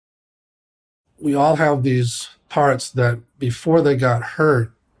we all have these parts that before they got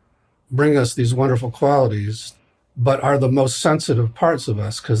hurt bring us these wonderful qualities, but are the most sensitive parts of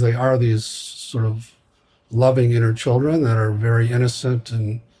us because they are these sort of loving inner children that are very innocent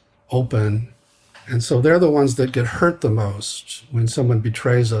and open. And so they're the ones that get hurt the most when someone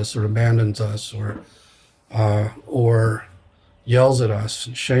betrays us or abandons us or yells at us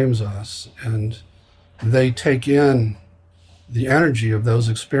and shames us. And they take in the energy of those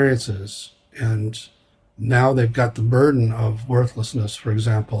experiences. And now they've got the burden of worthlessness, for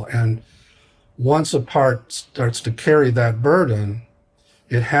example. And once a part starts to carry that burden,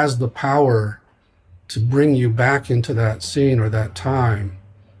 it has the power to bring you back into that scene or that time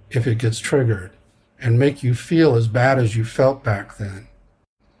if it gets triggered and make you feel as bad as you felt back then.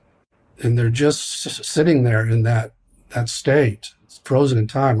 And they're just sitting there in that state, it's frozen in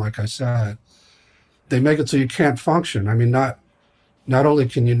time, like I said. They make it so you can't function. I mean, not only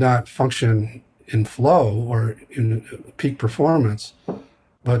can you not function in flow or in peak performance,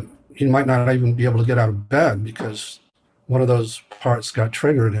 but you might not even be able to get out of bed because one of those parts got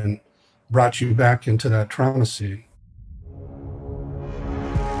triggered and brought you back into that trauma scene.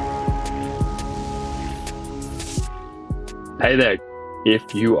 Hey there.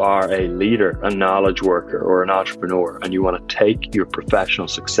 If you are a leader, a knowledge worker, or an entrepreneur, and you want to take your professional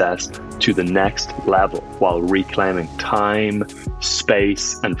success to the next level while reclaiming time,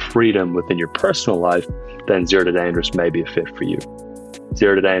 space, and freedom within your personal life, then Zero to Dangerous may be a fit for you.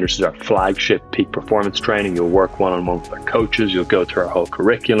 Zero to Dangerous is our flagship peak performance training. You'll work one-on-one with our coaches. You'll go through our whole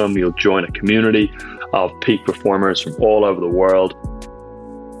curriculum. You'll join a community of peak performers from all over the world.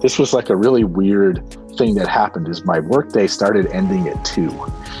 This was like a really weird thing that happened is my workday started ending at 2.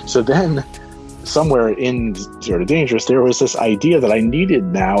 So then somewhere in Zero to Dangerous, there was this idea that I needed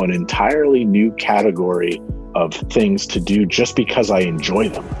now an entirely new category of things to do just because I enjoy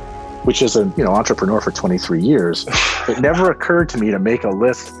them, which is an entrepreneur for 23 years. It never occurred to me to make a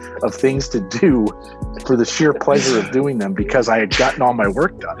list of things to do for the sheer pleasure of doing them because I had gotten all my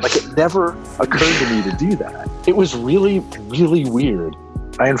work done. Like, it never occurred to me to do that. It was really, really weird.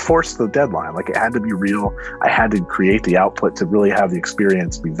 I enforced the deadline. Like, it had to be real. I had to create the output to really have the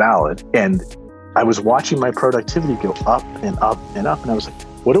experience be valid. And I was watching my productivity go up and up and up. And I was like,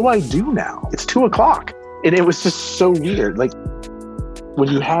 what do I do now? It's 2:00. And it was just so weird. Like, when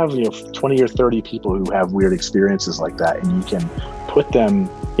you have 20 or 30 people who have weird experiences like that, and you can put them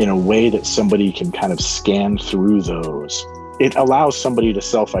in a way that somebody can kind of scan through those, it allows somebody to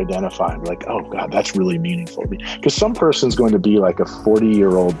self-identify and be like, oh God, that's really meaningful to me. Because some person's going to be like a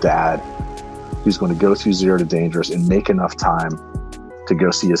 40-year-old dad who's going to go through Zero to Dangerous and make enough time to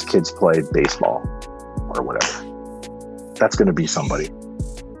go see his kids play baseball or whatever. That's going to be somebody.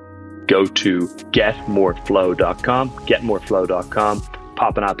 Go to getmoreflow.com, getmoreflow.com,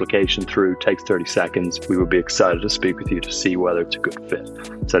 pop an application through, takes 30 seconds. We would be excited to speak with you to see whether it's a good fit.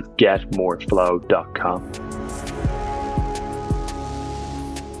 So that's getmoreflow.com.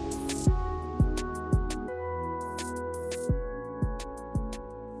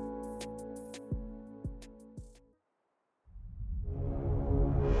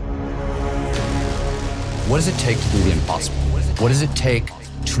 What does it take to do the impossible? What does it take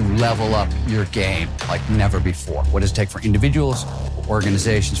to level up your game like never before? What does it take for individuals,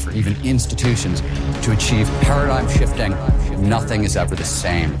 organizations, for even institutions to achieve paradigm shifting, nothing is ever the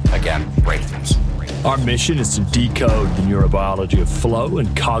same again breakthroughs? Our mission is to decode the neurobiology of flow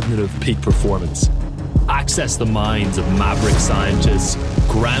and cognitive peak performance. Access the minds of maverick scientists,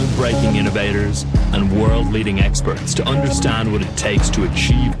 groundbreaking innovators, and world-leading experts to understand what it takes to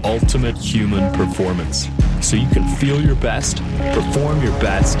achieve ultimate human performance, so you can feel your best, perform your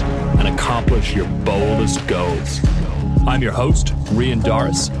best, and accomplish your boldest goals. I'm your host, Rian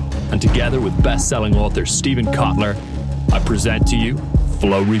Doris, and together with best-selling author Stephen Kotler, I present to you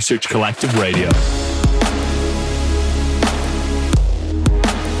Flow Research Collective Radio.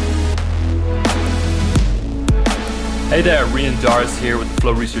 Hey there, Rian Doris here with the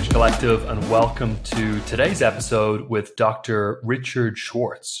Flow Research Collective, and welcome to today's episode with Dr. Richard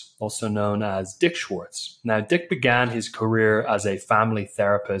Schwartz, also known as Dick Schwartz. Now, Dick began his career as a family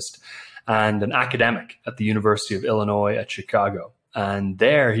therapist and an academic at the University of Illinois at Chicago. And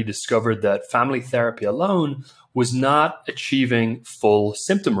there he discovered that family therapy alone was not achieving full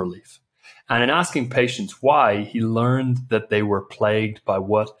symptom relief. And in asking patients why, he learned that they were plagued by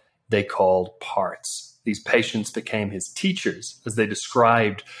what they called parts. These patients became his teachers as they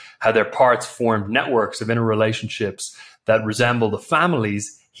described how their parts formed networks of interrelationships that resemble the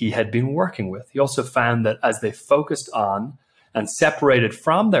families he had been working with. He also found that as they focused on and separated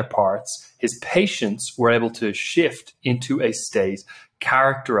from their parts, his patients were able to shift into a state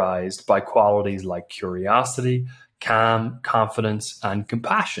characterized by qualities like curiosity, calm, confidence, and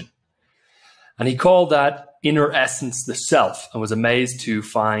compassion. And he called that inner essence the self, and was amazed to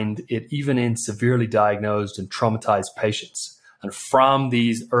find it even in severely diagnosed and traumatized patients. And from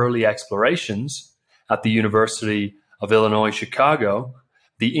these early explorations at the University of Illinois, Chicago,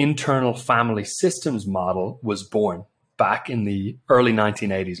 the internal family systems model was born back in the early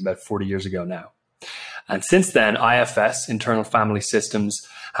 1980s, about 40 years ago now. And since then, IFS, internal family systems,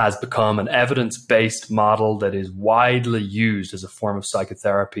 has become an evidence-based model that is widely used as a form of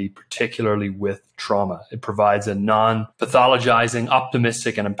psychotherapy, particularly with trauma. It provides a non-pathologizing,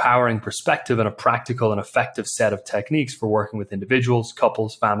 optimistic, and empowering perspective, and a practical and effective set of techniques for working with individuals,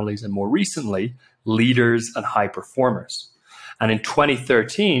 couples, families, and more recently, leaders and high performers. And in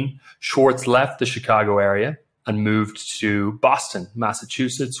 2013, Schwartz left the Chicago area and moved to Boston,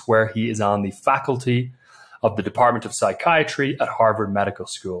 Massachusetts, where he is on the faculty of the Department of Psychiatry at Harvard Medical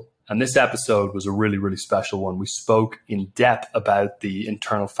School. And this episode was a really, really special one. We spoke in depth about the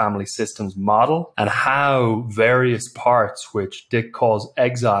internal family systems model and how various parts, which Dick calls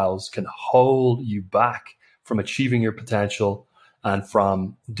exiles, can hold you back from achieving your potential and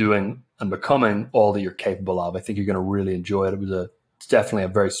from doing and becoming all that you're capable of. I think you're going to really enjoy it. It's definitely a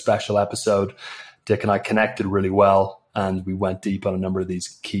very special episode. Dick and I connected really well, and we went deep on a number of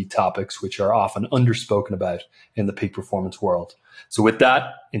these key topics, which are often underspoken about in the peak performance world. So with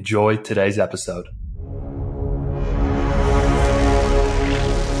that, enjoy today's episode.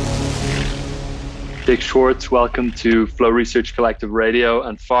 Dick Schwartz, welcome to Flow Research Collective Radio,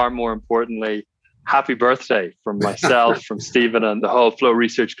 and far more importantly, happy birthday from myself, from Stephen, and the whole Flow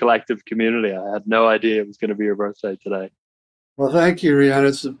Research Collective community. I had no idea it was going to be your birthday today. Well, thank you, Rian.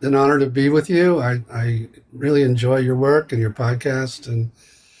 It's an honor to be with you. I really enjoy your work and your podcast, and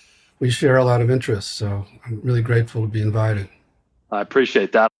we share a lot of interests. So I'm really grateful to be invited. I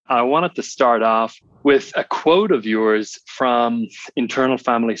appreciate that. I wanted to start off with a quote of yours from Internal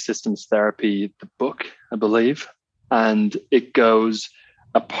Family Systems Therapy, the book, I believe. And it goes,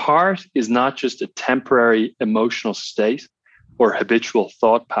 "A part is not just a temporary emotional state or habitual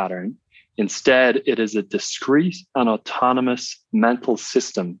thought pattern. Instead, it is a discrete and autonomous mental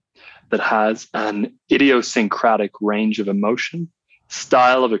system that has an idiosyncratic range of emotion,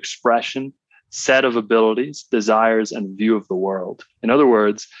 style of expression, set of abilities, desires, and view of the world." In other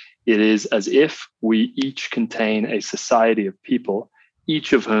words, it is as if we each contain a society of people,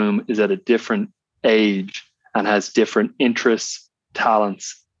 each of whom is at a different age and has different interests,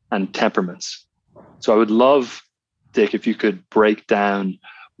 talents, and temperaments. So I would love, Dick, if you could break down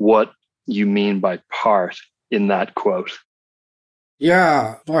what you mean by part in that quote.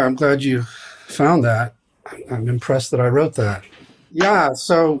 Yeah, boy, I'm glad you found that. I'm impressed that I wrote that. Yeah,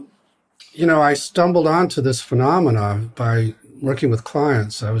 so, I stumbled onto this phenomena by working with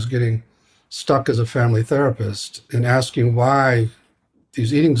clients. I was getting stuck as a family therapist and asking why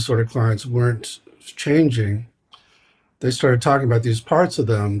these eating disorder clients weren't changing. They started talking about these parts of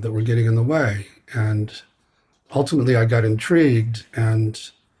them that were getting in the way. And ultimately, I got intrigued and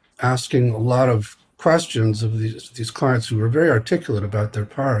asking a lot of questions of these clients who were very articulate about their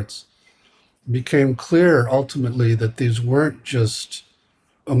parts. It became clear ultimately that these weren't just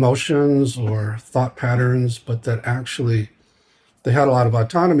emotions or thought patterns, but that actually they had a lot of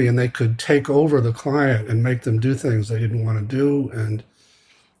autonomy and they could take over the client and make them do things they didn't want to do. And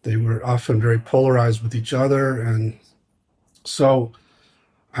they were often very polarized with each other. And so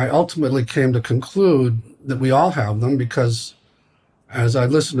I ultimately came to conclude that we all have them, because as I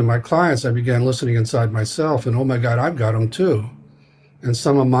listened to my clients, I began listening inside myself, and oh my God, I've got them too. And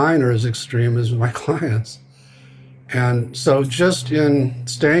some of mine are as extreme as my clients. And so just in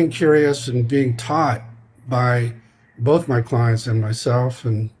staying curious and being taught by both my clients and myself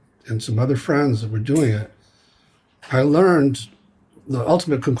and some other friends that were doing it, I learned the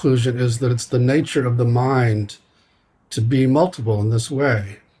ultimate conclusion is that it's the nature of the mind to be multiple in this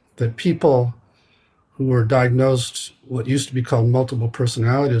way, that people who were diagnosed what used to be called multiple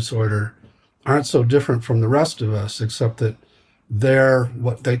personality disorder aren't so different from the rest of us, except that their,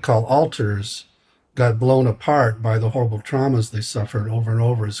 what they call alters, got blown apart by the horrible traumas they suffered over and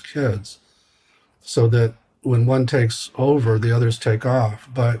over as kids. So that when one takes over, the others take off.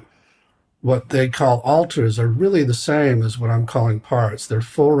 But what they call alters are really the same as what I'm calling parts. They're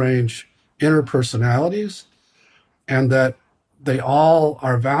full range inner personalities, and that they all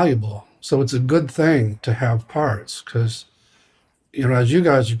are valuable. So it's a good thing to have parts, because, as you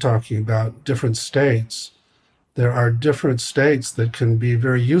guys are talking about different states, there are different states that can be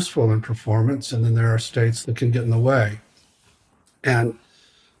very useful in performance, and then there are states that can get in the way. And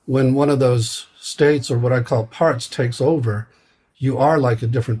when one of those states, or what I call parts, takes over, you are like a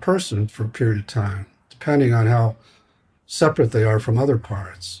different person for a period of time, depending on how separate they are from other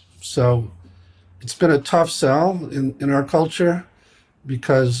parts. So it's been a tough sell in our culture,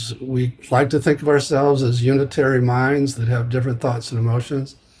 because we like to think of ourselves as unitary minds that have different thoughts and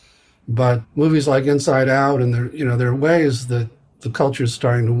emotions. But movies like Inside Out, and there are ways that the culture is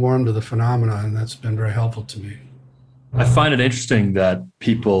starting to warm to the phenomena, and that's been very helpful to me. I find it interesting that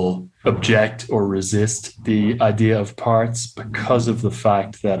people object or resist the idea of parts because of the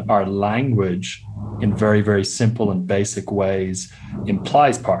fact that our language, in very, very simple and basic ways,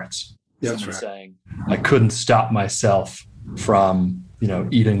 implies parts. That's right. Saying, I couldn't stop myself from,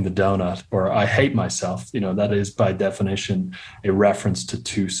 eating the donut, or I hate myself. That is by definition a reference to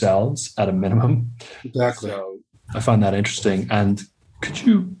two selves at a minimum. Exactly. So I find that interesting. And could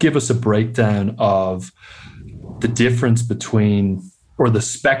you give us a breakdown of the difference between, or the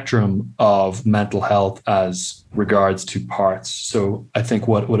spectrum of mental health as regards to parts? So I think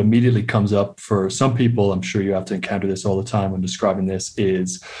what immediately comes up for some people, I'm sure you have to encounter this all the time when describing this,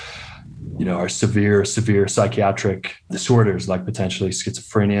 is our severe psychiatric disorders, like potentially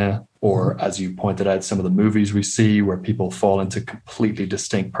schizophrenia, or as you pointed out, some of the movies we see where people fall into completely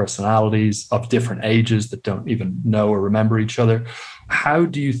distinct personalities of different ages that don't even know or remember each other. How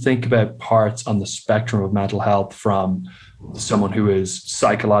do you think about parts on the spectrum of mental health, from someone who is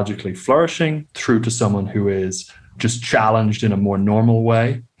psychologically flourishing through to someone who is just challenged in a more normal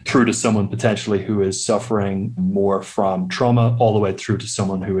way, through to someone potentially who is suffering more from trauma, all the way through to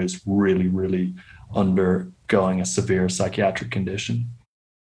someone who is really, really undergoing a severe psychiatric condition?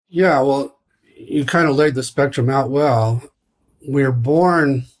 Yeah, well, you kind of laid the spectrum out well. We're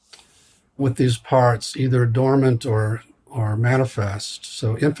born with these parts either dormant or manifest.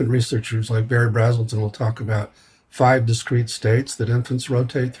 So infant researchers like Barry Brazelton will talk about 5 discrete states that infants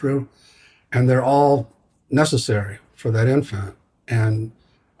rotate through, and they're all necessary for that infant. And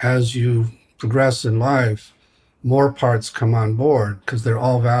as you progress in life, more parts come on board because they're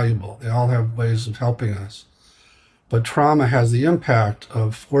all valuable. They all have ways of helping us. But trauma has the impact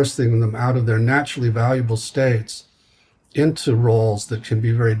of forcing them out of their naturally valuable states into roles that can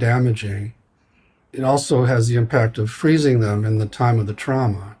be very damaging. It also has the impact of freezing them in the time of the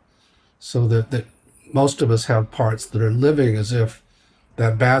trauma, so that most of us have parts that are living as if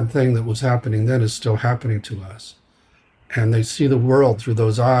that bad thing that was happening then is still happening to us. And they see the world through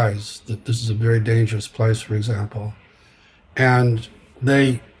those eyes, that this is a very dangerous place, for example. And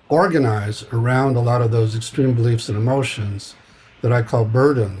they organize around a lot of those extreme beliefs and emotions that I call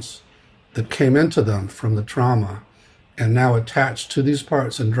burdens, that came into them from the trauma and now attach to these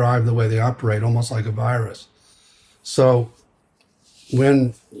parts and drive the way they operate, almost like a virus. So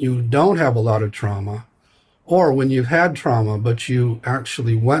when you don't have a lot of trauma, or when you've had trauma, but you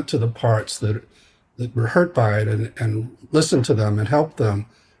actually went to the parts that were hurt by it and listened to them and helped them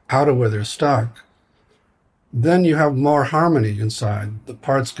out of where they're stuck, then you have more harmony inside. The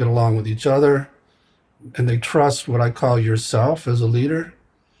parts get along with each other, and they trust what I call yourself as a leader.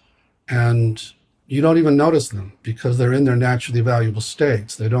 And you don't even notice them because they're in their naturally valuable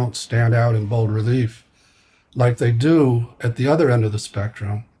states. They don't stand out in bold relief like they do at the other end of the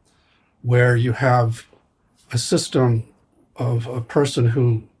spectrum, where you have a system of a person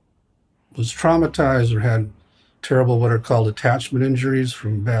who was traumatized or had terrible what are called attachment injuries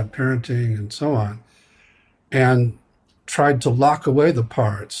from bad parenting and so on, and tried to lock away the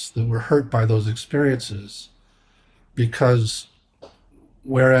parts that were hurt by those experiences. Because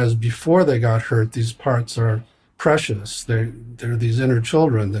whereas before they got hurt, these parts are precious. They're these inner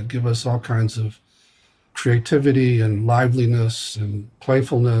children that give us all kinds of creativity and liveliness and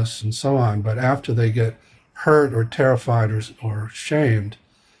playfulness and so on. But after they get hurt or terrified or shamed,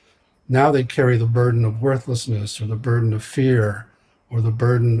 now they carry the burden of worthlessness, or the burden of fear, or the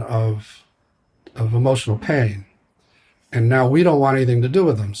burden of emotional pain. And now we don't want anything to do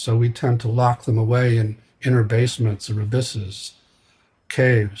with them, so we tend to lock them away in inner basements or abysses,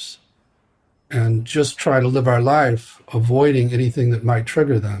 caves, and just try to live our life avoiding anything that might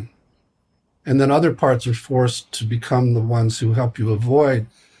trigger them. And then other parts are forced to become the ones who help you avoid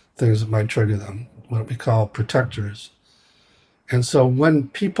things that might trigger them, what we call protectors. And so when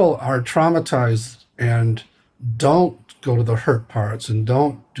people are traumatized and don't go to the hurt parts and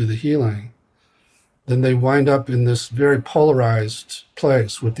don't do the healing, then they wind up in this very polarized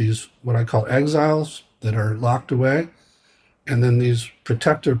place with these, what I call exiles, that are locked away, and then these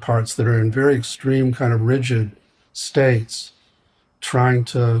protector parts that are in very extreme kind of rigid states, trying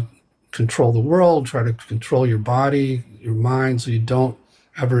to control the world, try to control your body, your mind, so you don't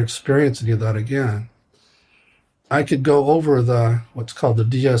ever experience any of that again. I could go over what's called the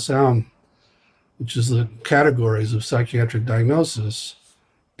DSM, which is the categories of psychiatric diagnosis,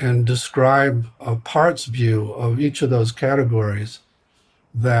 and describe a parts view of each of those categories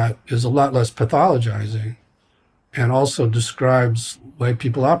that is a lot less pathologizing and also describes the way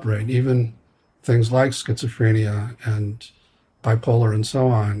people operate, even things like schizophrenia and bipolar and so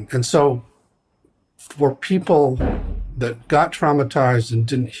on. And so for people that got traumatized and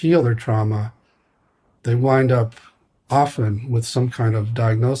didn't heal their trauma, they wind up often with some kind of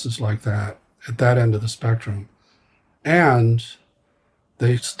diagnosis like that at that end of the spectrum. And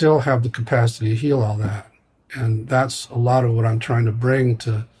they still have the capacity to heal all that. And that's a lot of what I'm trying to bring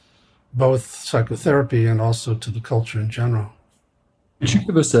to both psychotherapy and also to the culture in general. Could you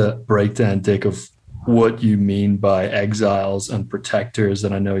give us a breakdown, Dick, of what you mean by exiles and protectors?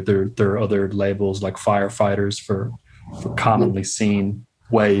 And I know there are other labels like firefighters for commonly seen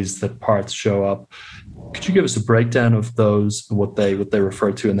ways that parts show up. Could you give us a breakdown of those, what they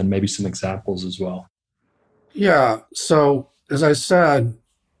refer to, and then maybe some examples as well? Yeah. So as I said,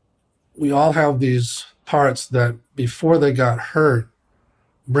 we all have these parts that before they got hurt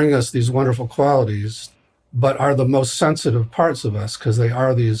bring us these wonderful qualities, but are the most sensitive parts of us because they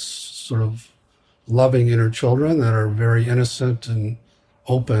are these sort of loving inner children that are very innocent and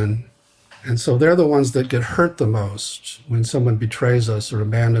open. And so they're the ones that get hurt the most when someone betrays us or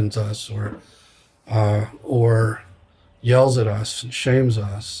abandons us or yells at us and shames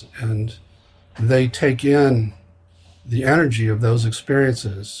us. And they take in the energy of those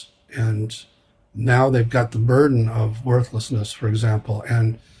experiences. And now they've got the burden of worthlessness, for example.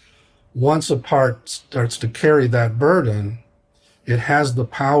 And once a part starts to carry that burden, it has the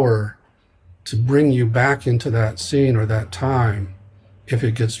power to bring you back into that scene or that time if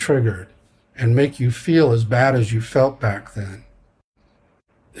it gets triggered and make you feel as bad as you felt back then.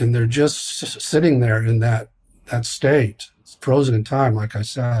 And they're just sitting there in that state, it's frozen in time, like I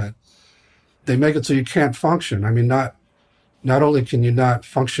said. They make it so you can't function. I mean, not only can you not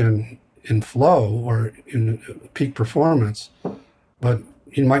function in flow or in peak performance, but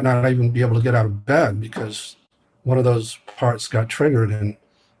you might not even be able to get out of bed because one of those parts got triggered and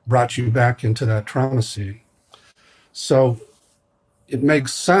brought you back into that trauma scene. So it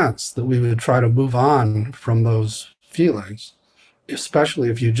makes sense that we would try to move on from those feelings, especially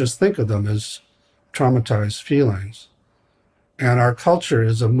if you just think of them as traumatized feelings. And our culture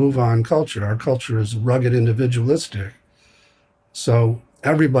is a move-on culture. Our culture is rugged individualistic. So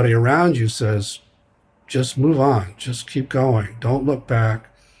everybody around you says, just move on, just keep going. Don't look back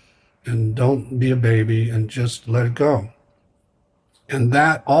and don't be a baby and just let it go. And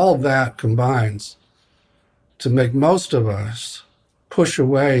that, all of that combines to make most of us push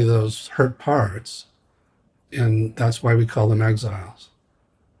away those hurt parts. And that's why we call them exiles.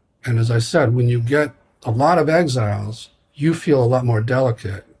 And as I said, when you get a lot of exiles, you feel a lot more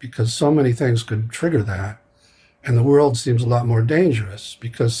delicate because so many things could trigger that. And the world seems a lot more dangerous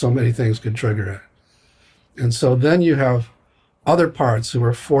because so many things could trigger it. And so then you have other parts who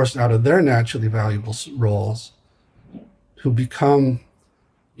are forced out of their naturally valuable roles, who become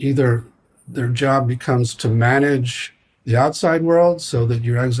either their job becomes to manage the outside world so that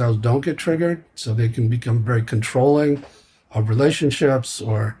your exiles don't get triggered, so they can become very controlling of relationships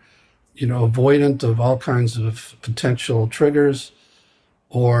or, avoidant of all kinds of potential triggers,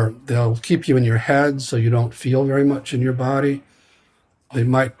 or they'll keep you in your head so you don't feel very much in your body. They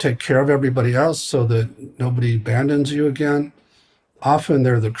might take care of everybody else so that nobody abandons you again. Often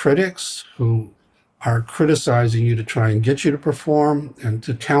they're the critics who are criticizing you to try and get you to perform and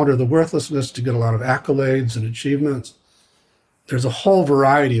to counter the worthlessness, to get a lot of accolades and achievements. There's a whole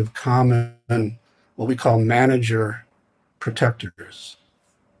variety of common, what we call manager protectors.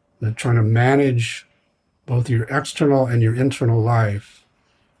 They're trying to manage both your external and your internal life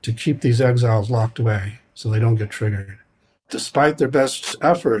to keep these exiles locked away so they don't get triggered. Despite their best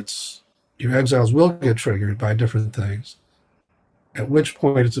efforts, your exiles will get triggered by different things, at which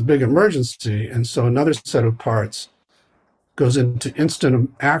point it's a big emergency. And so another set of parts goes into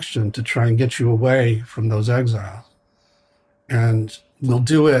instant action to try and get you away from those exiles. And we'll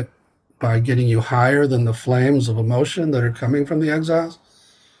do it by getting you higher than the flames of emotion that are coming from the exiles,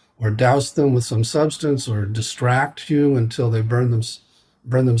 or douse them with some substance, or distract you until they burn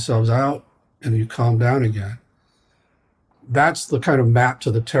themselves out and you calm down again. That's the kind of map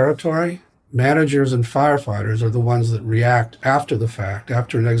to the territory. Managers and firefighters are the ones that react after the fact,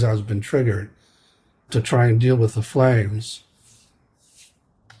 after an exile has been triggered, to try and deal with the flames.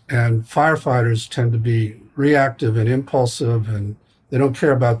 And firefighters tend to be reactive and impulsive, and they don't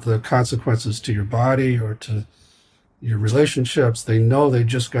care about the consequences to your body or to your relationships. They know they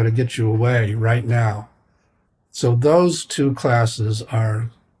just got to get you away right now. So those two classes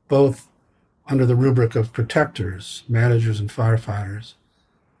are both under the rubric of protectors, managers and firefighters.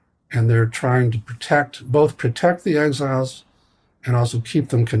 And they're trying to protect the exiles and also keep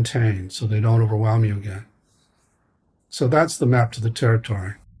them contained so they don't overwhelm you again. So that's the map to the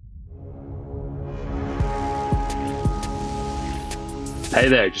territory. Hey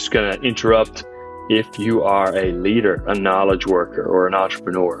there, just going to interrupt. If you are a leader, a knowledge worker, or an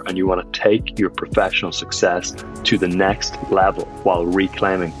entrepreneur, and you want to take your professional success to the next level while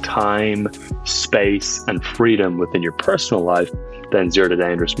reclaiming time, space, and freedom within your personal life, then Zero to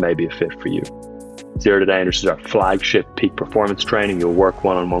Dangerous may be a fit for you. Zero to Dangerous is our flagship peak performance training. You'll work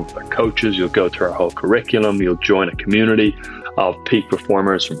one-on-one with our coaches. You'll go through our whole curriculum. You'll join a community of peak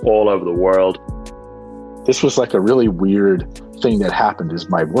performers from all over the world. This was like a really weird thing that happened is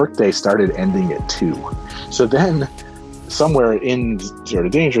my workday started ending at 2. So then somewhere in Zero to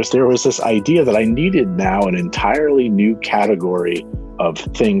Dangerous, there was this idea that I needed now an entirely new category of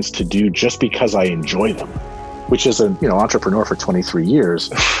things to do just because I enjoy them, which is an entrepreneur for 23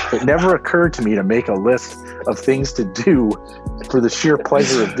 years. It never occurred to me to make a list of things to do for the sheer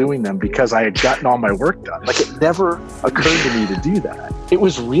pleasure of doing them because I had gotten all my work done. Like, it never occurred to me to do that. It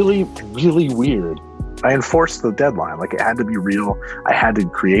was really, really weird. I enforced the deadline. Like, it had to be real. I had to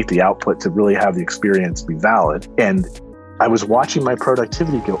create the output to really have the experience be valid. And I was watching my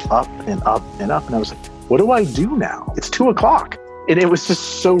productivity go up and up and up. And I was like, what do I do now? It's 2:00. And it was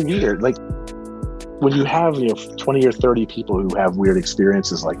just so weird. Like, when you have 20 or 30 people who have weird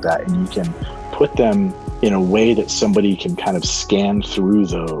experiences like that, and you can put them in a way that somebody can kind of scan through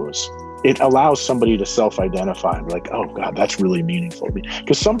those, it allows somebody to self-identify and be like, oh God, that's really meaningful to me.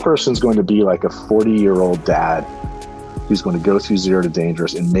 Because some person's going to be like a 40-year-old dad who's going to go through Zero to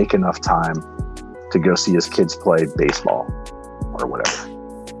Dangerous and make enough time to go see his kids play baseball or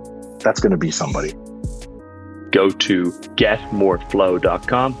whatever. That's going to be somebody. Go to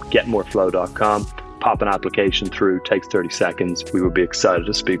getmoreflow.com, getmoreflow.com, pop an application through, takes 30 seconds. We would be excited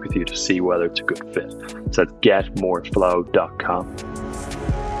to speak with you to see whether it's a good fit. So that's getmoreflow.com.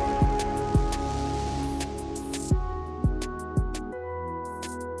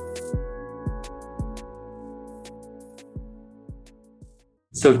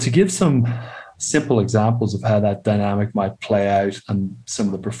 So to give some simple examples of how that dynamic might play out and some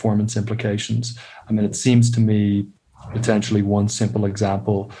of the performance implications, I mean, it seems to me potentially one simple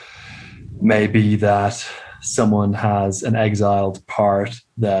example may be that someone has an exiled part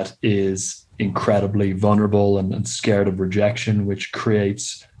that is incredibly vulnerable and scared of rejection, which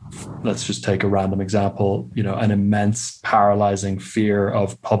creates, let's just take a random example, an immense paralyzing fear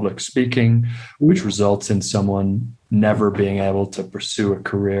of public speaking, which results in someone never being able to pursue a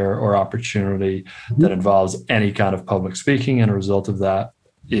career or opportunity that involves any kind of public speaking. And a result of that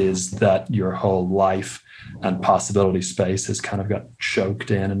is that your whole life and possibility space has kind of got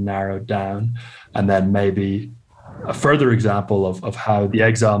choked in and narrowed down. And then maybe a further example of how the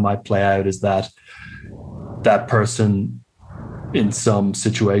exile might play out is that that person in some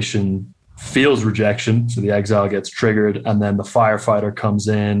situation feels rejection. So the exile gets triggered, and then the firefighter comes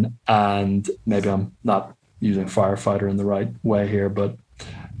in, and maybe I'm not using firefighter in the right way here, but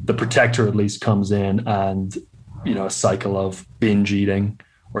the protector at least comes in, and a cycle of binge eating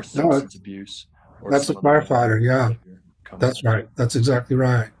or substance abuse. That's a firefighter, yeah. That's right. That's exactly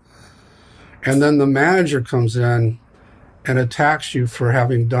right. And then the manager comes in and attacks you for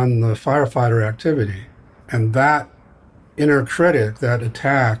having done the firefighter activity. And that inner critic, that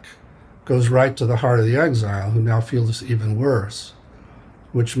attack, goes right to the heart of the exile, who now feels even worse,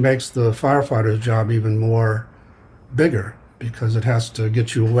 which makes the firefighter's job even more bigger because it has to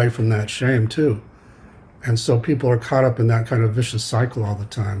get you away from that shame too. And so people are caught up in that kind of vicious cycle all the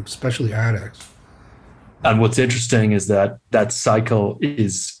time, especially addicts. And what's interesting is that that cycle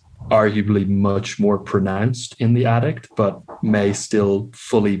is arguably much more pronounced in the addict, but may still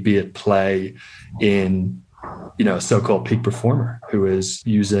fully be at play in a so-called peak performer who is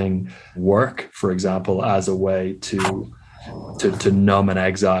using work, for example, as a way to numb an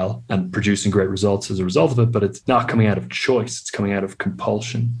exile and producing great results as a result of it, but it's not coming out of choice, it's coming out of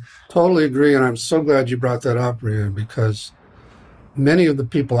compulsion. Totally agree, and I'm so glad you brought that up, Rian, because many of the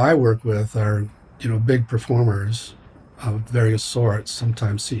people I work with are, big performers of various sorts,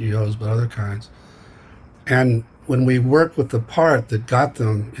 sometimes CEOs, but other kinds. And when we work with the part that got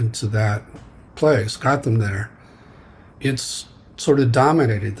them into that place, got them there, it's sort of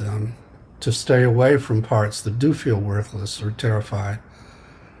dominated them to stay away from parts that do feel worthless or terrified.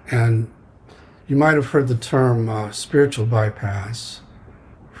 And you might have heard the term spiritual bypass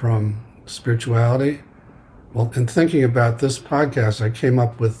from spirituality. Well, in thinking about this podcast, I came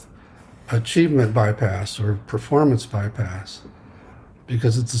up with achievement bypass or performance bypass,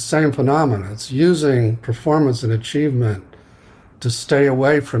 because it's the same phenomena. It's using performance and achievement to stay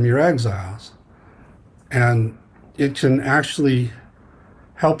away from your exiles. And it can actually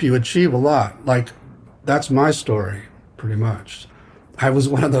help you achieve a lot. Like, that's my story, pretty much. I was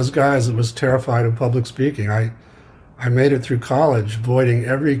one of those guys that was terrified of public speaking. I made it through college, avoiding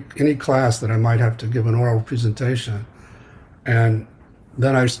any class that I might have to give an oral presentation. And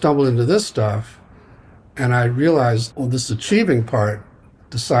then I stumbled into this stuff, and I realized, well, this achieving part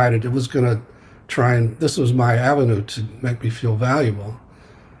decided it was going to this was my avenue to make me feel valuable.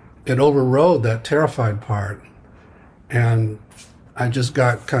 It overrode that terrified part, and I just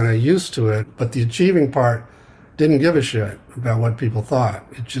got kind of used to it. But the achieving part didn't give a shit about what people thought.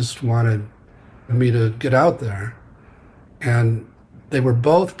 It just wanted me to get out there. And they were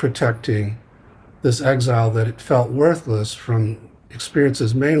both protecting this exile that it felt worthless from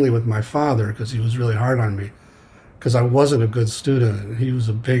experiences mainly with my father, because he was really hard on me, because I wasn't a good student. He was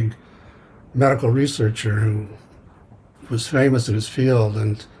a big medical researcher who was famous in his field,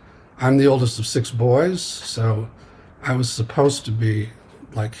 and I'm the oldest of 6 boys, so I was supposed to be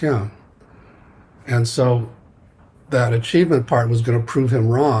like him. And so that achievement part was going to prove him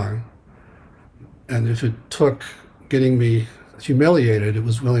wrong. And if it took getting me humiliated, it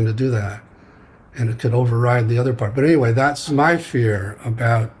was willing to do that. And it could override the other part. But anyway, that's my fear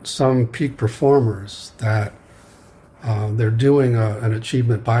about some peak performers, that they're doing an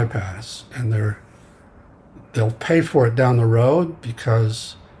achievement bypass, and they'll pay for it down the road,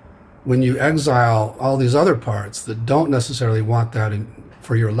 because when you exile all these other parts that don't necessarily want that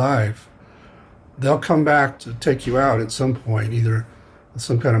for your life, they'll come back to take you out at some point, either with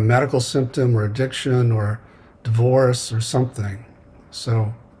some kind of medical symptom or addiction or divorce or something.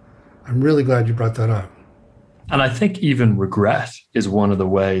 So I'm really glad you brought that up. And I think even regret is one of the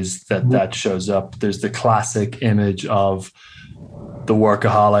ways that that shows up. There's the classic image of the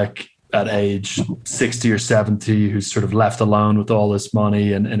workaholic at age 60 or 70 who's sort of left alone with all this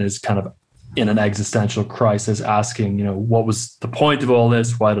money and is kind of in an existential crisis, asking, what was the point of all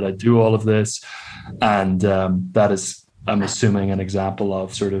this? Why did I do all of this? And that is, I'm assuming, an example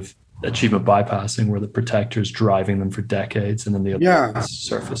of sort of achievement bypassing, where the protector is driving them for decades and then the other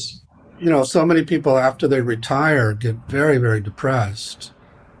surface. So many people after they retire get very, very depressed.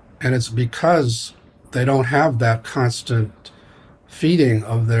 And it's because they don't have that constant feeding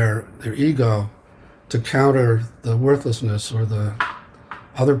of their ego to counter the worthlessness or the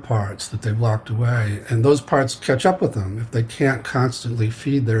other parts that they've locked away. And those parts catch up with them. If they can't constantly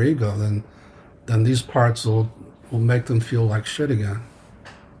feed their ego, then these parts will make them feel like shit again.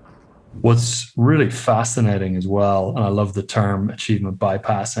 What's really fascinating as well, and I love the term achievement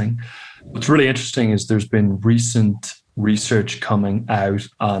bypassing, what's really interesting is there's been recent research coming out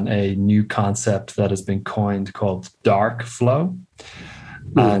on a new concept that has been coined called dark flow.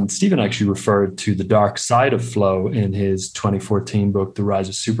 And Stephen actually referred to the dark side of flow in his 2014 book, The Rise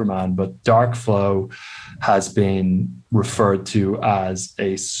of Superman. But dark flow has been referred to as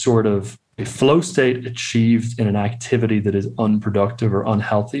a sort of a flow state achieved in an activity that is unproductive or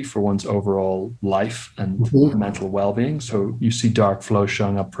unhealthy for one's overall life and mental well-being. So you see dark flow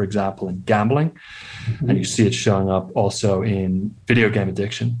showing up, for example, in gambling, and you see it showing up also in video game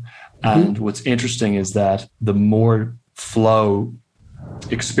addiction. And what's interesting is that the more flow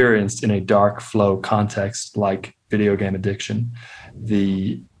experienced in a dark flow context like video game addiction,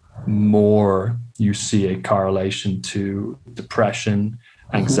 the more you see a correlation to depression,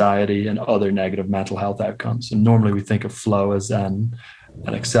 anxiety, and other negative mental health outcomes. And normally we think of flow as an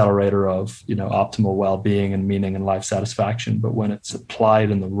accelerator of optimal well-being and meaning and life satisfaction, but when it's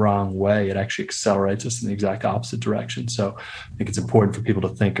applied in the wrong way, it actually accelerates us in the exact opposite direction. So I think it's important for people to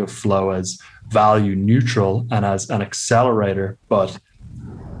think of flow as value neutral and as an accelerator, but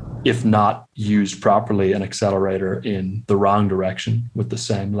if not used properly, an accelerator in the wrong direction with the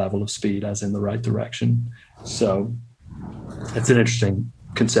same level of speed as in the right direction. So it's an interesting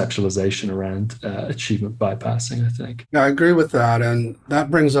conceptualization around achievement bypassing, I think. Yeah, I agree with that. And that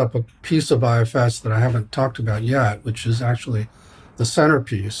brings up a piece of IFS that I haven't talked about yet, which is actually the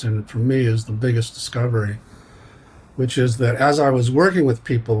centerpiece, and for me is the biggest discovery, which is that as I was working with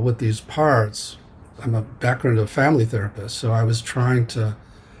people with these parts, I'm a background of family therapist, so I was trying to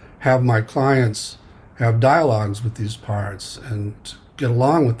have my clients have dialogues with these parts and get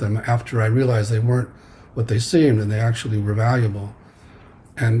along with them after I realized they weren't what they seemed and they actually were valuable,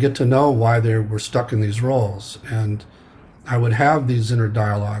 and get to know why they were stuck in these roles. And I would have these inner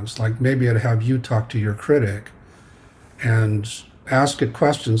dialogues, like maybe I'd have you talk to your critic and ask it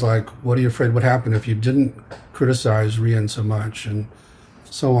questions like, what are you afraid would happen if you didn't criticize Rian so much, and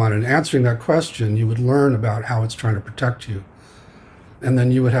so on. And answering that question, you would learn about how it's trying to protect you. And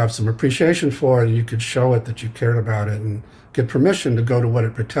then you would have some appreciation for it, and you could show it that you cared about it and get permission to go to what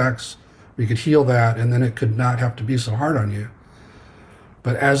it protects. You could heal that, and then it could not have to be so hard on you.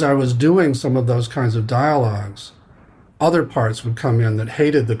 But as I was doing some of those kinds of dialogues, other parts would come in that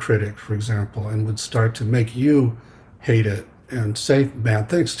hated the critic, for example, and would start to make you hate it and say bad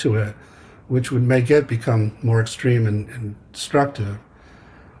things to it, which would make it become more extreme and destructive.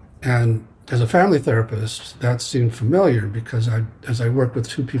 And as a family therapist, that seemed familiar because as I work with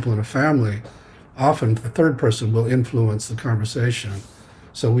two people in a family, often the third person will influence the conversation.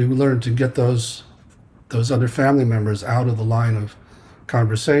 So we learned to get those other family members out of the line of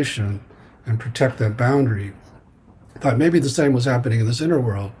conversation and protect that boundary. I thought maybe the same was happening in this inner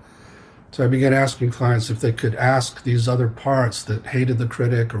world. So I began asking clients if they could ask these other parts that hated the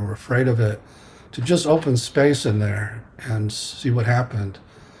critic or were afraid of it to just open space in there and see what happened.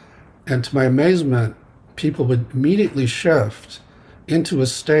 And to my amazement, people would immediately shift into a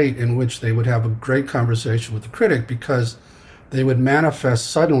state in which they would have a great conversation with the critic because they would manifest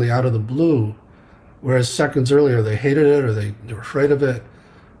suddenly out of the blue, whereas seconds earlier they hated it or they were afraid of it.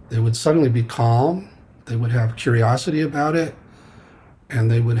 They would suddenly be calm, they would have curiosity about it, and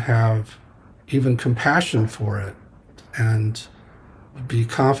they would have even compassion for it, and would be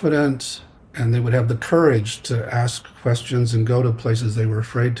confident, and they would have the courage to ask questions and go to places they were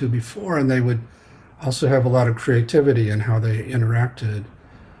afraid to before, and they would also have a lot of creativity in how they interacted,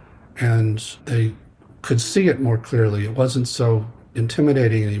 and they could see it more clearly. It wasn't so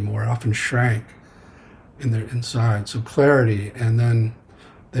intimidating anymore, it often shrank in their inside. So clarity, and then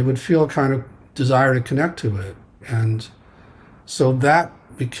they would feel kind of desire to connect to it. And so that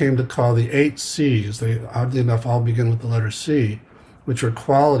became to call the 8 C's. They, oddly enough, all begin with the letter C, which are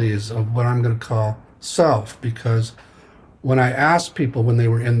qualities of what I'm going to call self, because when I asked people when they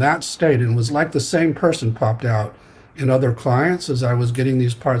were in that state, and it was like the same person popped out in other clients as I was getting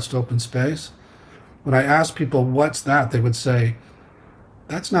these parts to open space, when I asked people, what's that? They would say,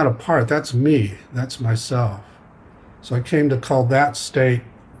 that's not a part, that's me, that's myself. So I came to call that state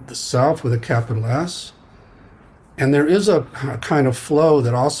the self with a capital S. And there is a kind of flow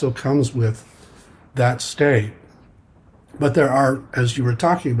that also comes with that state. But there are, as you were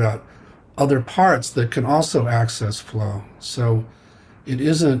talking about, other parts that can also access flow. So it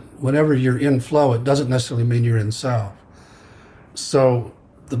isn't, whenever you're in flow, it doesn't necessarily mean you're in self. So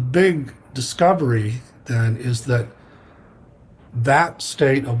the big discovery then is that that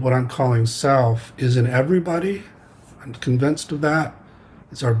state of what I'm calling self is in everybody. I'm convinced of that.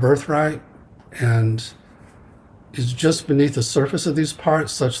 It's our birthright, and is just beneath the surface of these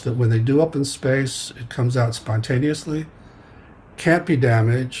parts such that when they do open space, it comes out spontaneously, can't be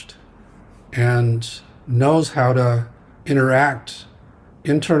damaged, and knows how to interact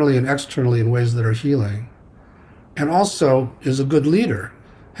internally and externally in ways that are healing. And also is a good leader,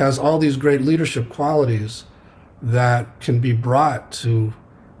 has all these great leadership qualities that can be brought to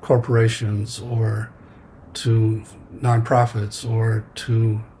corporations or to nonprofits or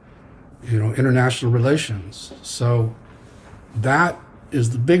to international relations. So that is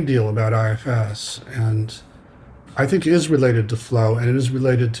the big deal about IFS, and I think it is related to flow, and it is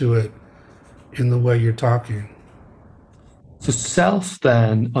related to it in the way you're talking. So self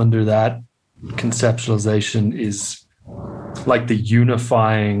then, under that conceptualization, is like the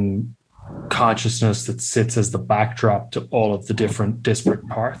unifying consciousness that sits as the backdrop to all of the different disparate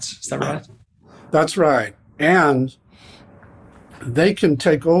parts. Is that right? That's right. And they can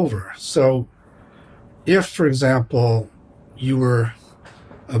take over. So if, for example, you were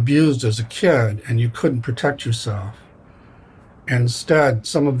abused as a kid and you couldn't protect yourself, instead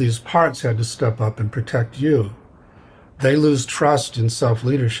some of these parts had to step up and protect you, they lose trust in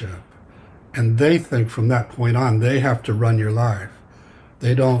self-leadership. And they think from that point on, they have to run your life.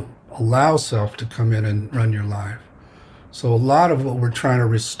 They don't allow self to come in and run your life. So a lot of what we're trying to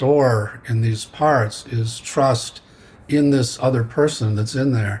restore in these parts is trust in this other person that's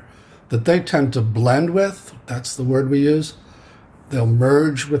in there, that they tend to blend with. That's the word we use. They'll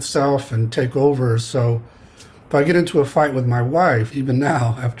merge with self and take over. So if I get into a fight with my wife, even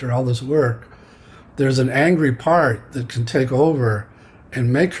now, after all this work, there's an angry part that can take over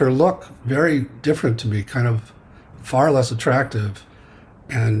and make her look very different to me, kind of far less attractive,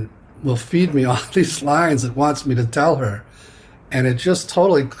 and will feed me all these lines it wants me to tell her. And it just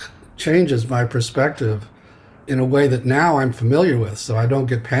totally changes my perspective in a way that now I'm familiar with, so I don't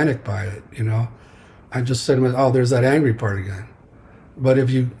get panicked by it, I just say to myself, oh, there's that angry part again. But if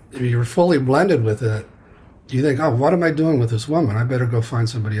you're fully blended with it, you think, oh, what am I doing with this woman? I better go find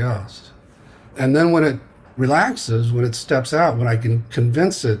somebody else. And then when it relaxes, when it steps out, when I can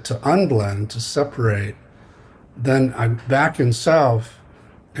convince it to unblend, to separate, then I'm back in self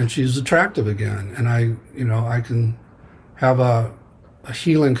and she's attractive again. And I can have a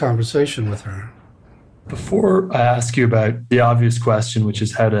healing conversation with her. Before I ask you about the obvious question, which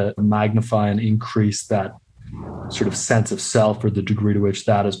is how to magnify and increase that sort of sense of self, or the degree to which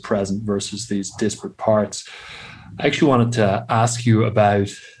that is present versus these disparate parts, I actually wanted to ask you about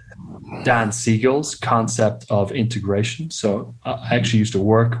Dan Siegel's concept of integration. So I actually used to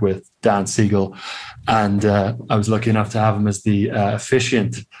work with Dan Siegel, and I was lucky enough to have him as the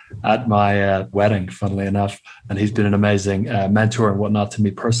officiant at my wedding, funnily enough. And he's been an amazing mentor and whatnot to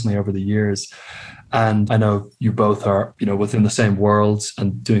me personally over the years. And I know you both are, within the same worlds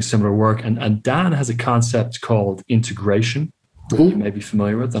and doing similar work. And Dan has a concept called integration that you may be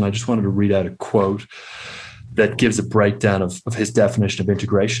familiar with. And I just wanted to read out a quote that gives a breakdown of his definition of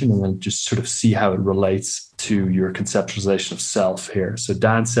integration, and then just sort of see how it relates to your conceptualization of self here. So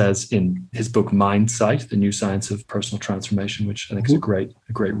Dan says in his book, Mindsight, The New Science of Personal Transformation, which I think is a great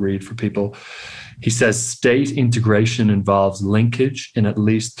read for people. He says, state integration involves linkage in at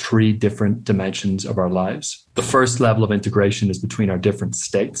least 3 different dimensions of our lives. The first level of integration is between our different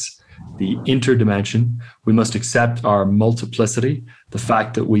states. The interdimension, we must accept our multiplicity, the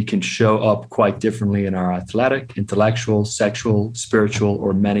fact that we can show up quite differently in our athletic, intellectual, sexual, spiritual,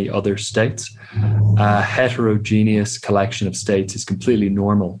 or many other states. A heterogeneous collection of states is completely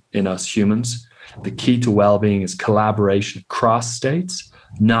normal in us humans. The key to well-being is collaboration across states,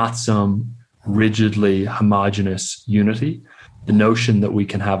 not some rigidly homogeneous unity. The notion that we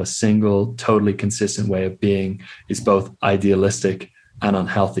can have a single, totally consistent way of being is both idealistic and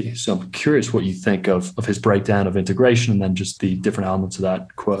unhealthy. So I'm curious what you think of his breakdown of integration and then just the different elements of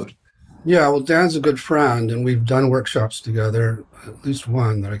that quote. Yeah, well, Dan's a good friend, and we've done workshops together, at least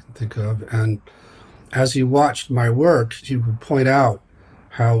one that I can think of. And as he watched my work, he would point out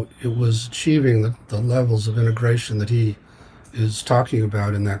how it was achieving the levels of integration that he is talking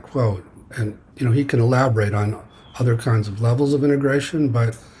about in that quote. And, he can elaborate on other kinds of levels of integration,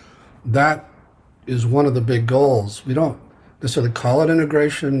 but that is one of the big goals. We don't necessarily call it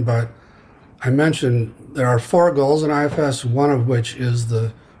integration, but I mentioned there are 4 goals in IFS, one of which is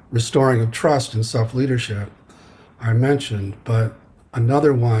the restoring of trust and self-leadership, I mentioned, but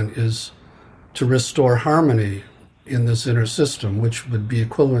another one is to restore harmony in this inner system, which would be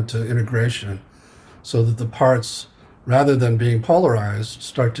equivalent to integration, so that the parts, rather than being polarized,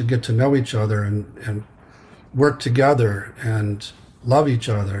 start to get to know each other and work together and love each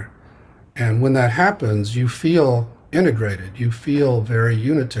other. And when that happens, you feel integrated, you feel very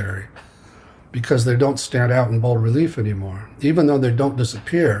unitary, because they don't stand out in bold relief anymore, even though they don't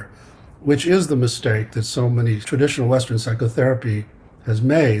disappear, which is the mistake that so many traditional Western psychotherapy has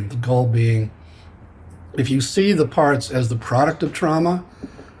made, the goal being, if you see the parts as the product of trauma,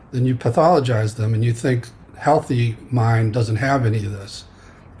 then you pathologize them and you think healthy mind doesn't have any of this.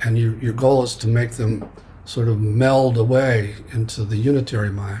 And your goal is to make them sort of meld away into the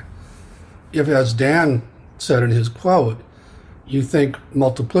unitary mind. If, as Dan said in his quote, you think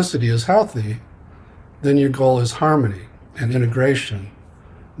multiplicity is healthy, then your goal is harmony and integration,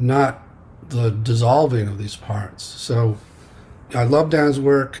 not the dissolving of these parts. So I love Dan's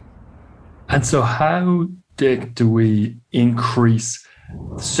work. And so how, Dick, do we increase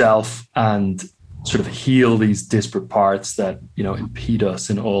self and sort of heal these disparate parts that, impede us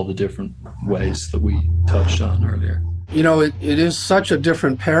in all the different ways that we touched on earlier? It is such a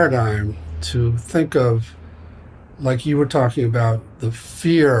different paradigm to think of, like you were talking about, the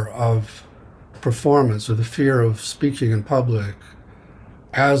fear of performance or the fear of speaking in public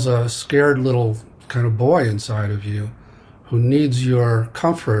as a scared little kind of boy inside of you who needs your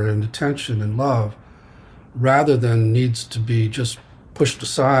comfort and attention and love, rather than needs to be just pushed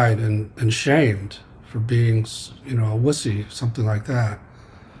aside and shamed for being, a wussy, something like that.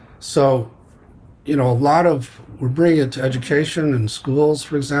 So, we're bringing it to education and schools,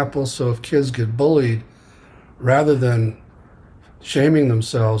 for example. So if kids get bullied, rather than shaming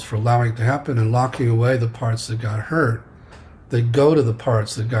themselves for allowing it to happen and locking away the parts that got hurt, they go to the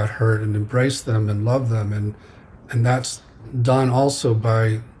parts that got hurt and embrace them and love them. And that's done also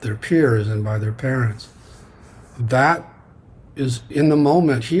by their peers and by their parents. That is in the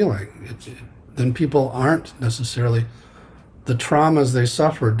moment healing. Then people aren't necessarily, the traumas they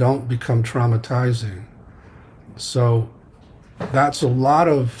suffer don't become traumatizing. So that's a lot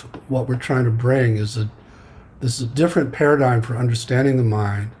of what we're trying to bring, is this is a different paradigm for understanding the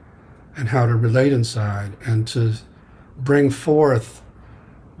mind and how to relate inside, and to bring forth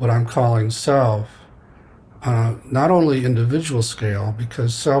what I'm calling self on a not only individual scale,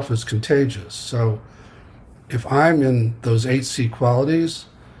 because self is contagious. So if I'm in those 8C qualities,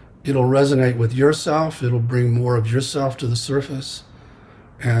 it'll resonate with yourself. It'll bring more of yourself to the surface.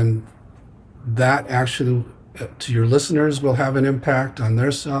 And that actually, to your listeners, will have an impact on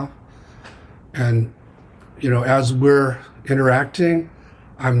their self. And, as we're interacting,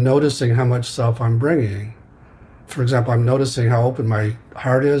 I'm noticing how much self I'm bringing. For example, I'm noticing how open my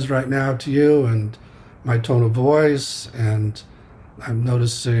heart is right now to you and my tone of voice. And I'm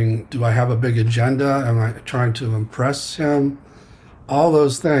noticing, do I have a big agenda? Am I trying to impress him? All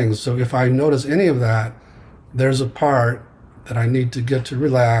those things. So if I notice any of that, there's a part that I need to get to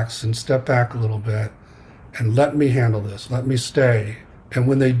relax and step back a little bit and let me handle this. Let me stay. And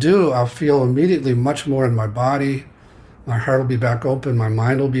when they do, I'll feel immediately much more in my body. My heart will be back open. My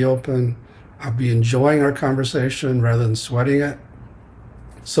mind will be open. I'll be enjoying our conversation rather than sweating it.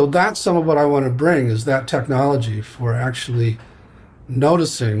 So that's some of what I want to bring, is that technology for actually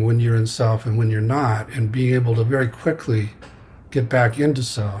noticing when you're in self and when you're not, and being able to very quickly get back into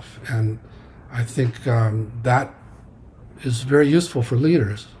self. And I think that is very useful for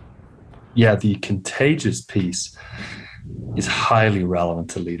leaders. Yeah, the contagious piece is highly relevant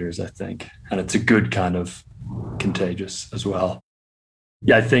to leaders, I think. And it's a good kind of contagious as well.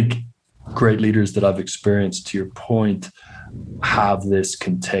 Yeah, I think great leaders that I've experienced, to your point, have this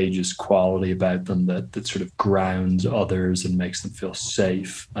contagious quality about them that sort of grounds others and makes them feel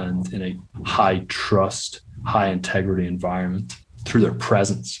safe and in a high trust, high integrity environment through their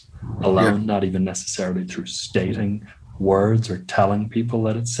presence alone, not even necessarily through stating words or telling people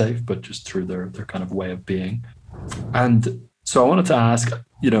that it's safe, but just through their kind of way of being. And so I wanted to ask,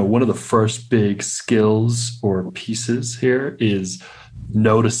 one of the first big skills or pieces here is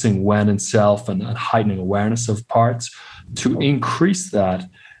noticing when in self and heightening awareness of parts. To increase that,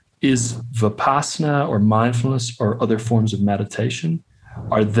 is Vipassana or mindfulness or other forms of meditation,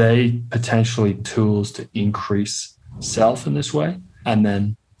 are they potentially tools to increase self in this way? And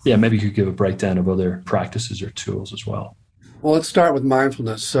then, maybe you could give a breakdown of other practices or tools as well. Well, let's start with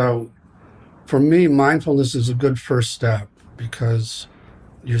mindfulness. So for me, mindfulness is a good first step because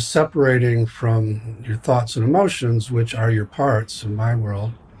you're separating from your thoughts and emotions, which are your parts in my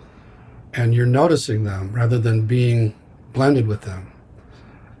world, and you're noticing them rather than being blended with them.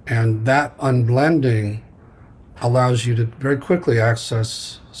 And that unblending allows you to very quickly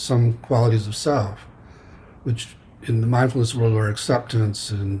access some qualities of self, which in the mindfulness world are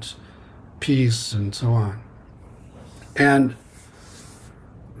acceptance and peace and so on. And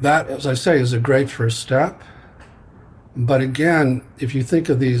that, as I say, is a great first step. But again, if you think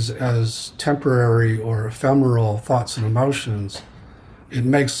of these as temporary or ephemeral thoughts and emotions, it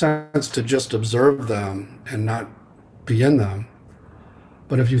makes sense to just observe them and not be in them.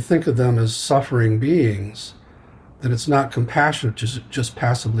 But if you think of them as suffering beings, then it's not compassionate to just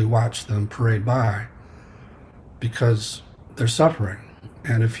passively watch them parade by, because they're suffering.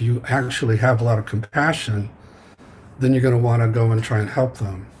 And if you actually have a lot of compassion, then you're going to want to go and try and help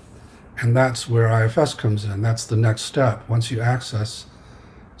them. And that's where IFS comes in. That's the next step. Once you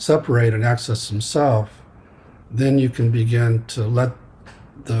separate and access some self, then you can begin to let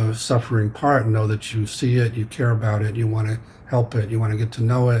the suffering part know that you see it, you care about it, you want to help it, you want to get to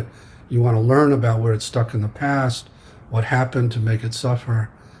know it, you want to learn about where it's stuck in the past, what happened to make it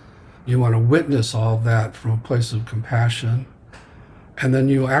suffer. You want to witness all of that from a place of compassion. And then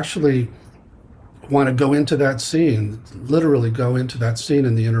you actually want to go into that scene, literally go into that scene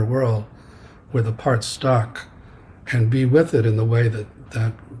in the inner world where the part's stuck, and be with it in the way that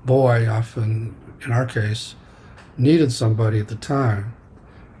that boy, often in our case, needed somebody at the time.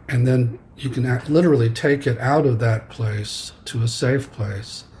 And then you can literally take it out of that place to a safe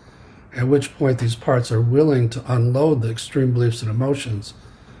place, at which point these parts are willing to unload the extreme beliefs and emotions,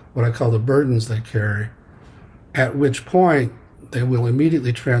 what I call the burdens they carry, at which point they will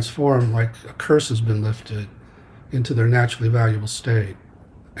immediately transform, like a curse has been lifted, into their naturally valuable state.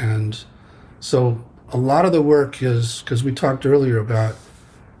 And so a lot of the work is, because we talked earlier about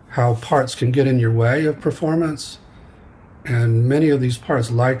how parts can get in your way of performance, and many of these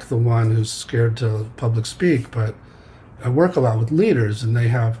parts, like the one who's scared to public speak, but I work a lot with leaders, and they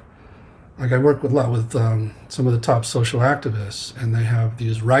have, like I work a lot with some of the top social activists, and they have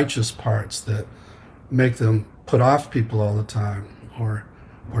these righteous parts that make them put off people all the time, or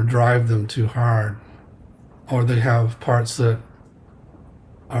drive them too hard. Or they have parts that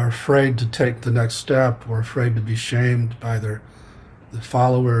are afraid to take the next step, or afraid to be shamed by the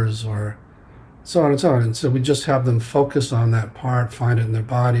followers, or so on and so on. And so we just have them focus on that part, find it in their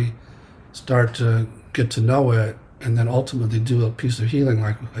body, start to get to know it, and then ultimately do a piece of healing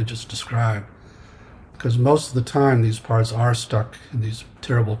like I just described. Because most of the time these parts are stuck in these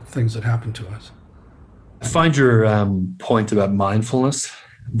terrible things that happen to us. I find your point about mindfulness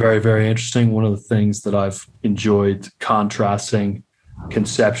Very, very interesting. One of the things that I've enjoyed contrasting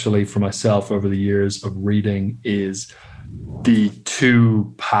conceptually for myself over the years of reading is the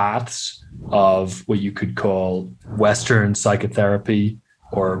two paths of what you could call Western psychotherapy,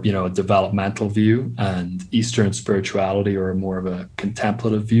 or a developmental view, and Eastern spirituality, or more of a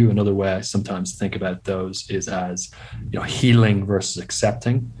contemplative view. Another way I sometimes think about those is as healing versus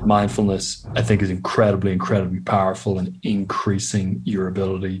accepting. Mindfulness, I think, is incredibly powerful in increasing your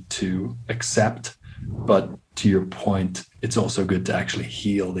ability to accept. But to your point, it's also good to actually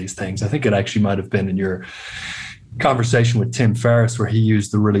heal these things. I think it actually might have been in your conversation with Tim Ferriss where he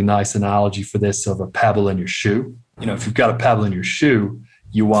used the really nice analogy for this of a pebble in your shoe. If you've got a pebble in your shoe,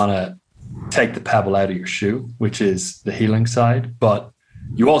 you want to take the pebble out of your shoe, which is the healing side. But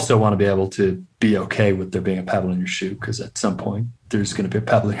you also want to be able to be okay with there being a pebble in your shoe, because at some point there's going to be a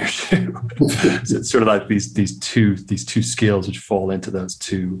pebble in your shoe. So it's sort of like these two skills which fall into those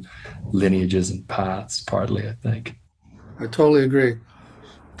two lineages and paths, partly, I think. I totally agree.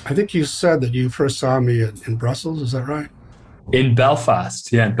 I think you said that you first saw me in Brussels. Is that right? In Belfast.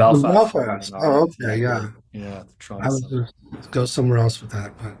 Yeah, in Belfast. In Belfast. Oh, okay, yeah. Yeah, I would just go somewhere else with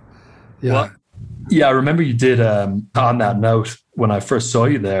that, but yeah. Well, yeah, I remember you did, on that note, when I first saw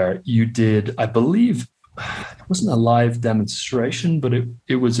you there, you did, I believe, it wasn't a live demonstration, but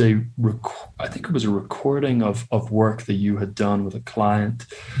it was I think it was a recording of work that you had done with a client,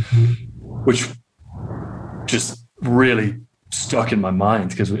 which just really stuck in my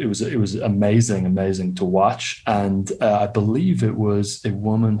mind because it was amazing to watch. And I believe it was a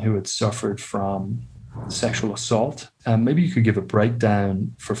woman who had suffered from sexual assault. And maybe you could give a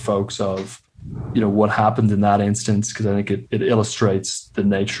breakdown for folks of, what happened in that instance, because I think it illustrates the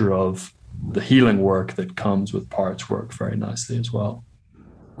nature of the healing work that comes with parts work very nicely as well.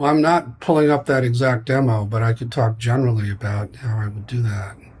 Well, I'm not pulling up that exact demo, but I could talk generally about how I would do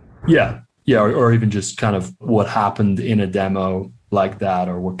that. Yeah, or even just kind of what happened in a demo like that,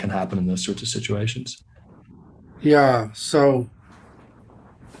 or what can happen in those sorts of situations. Yeah, so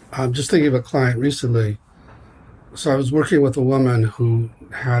I'm just thinking of a client recently. So I was working with a woman who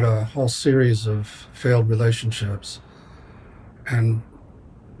had a whole series of failed relationships and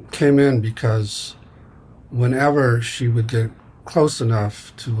came in because whenever she would get close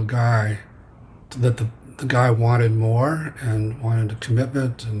enough to a guy that the guy wanted more and wanted a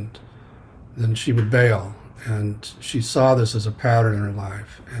commitment, and then she would bail. And she saw this as a pattern in her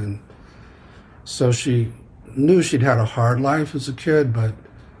life. And so she knew she'd had a hard life as a kid, but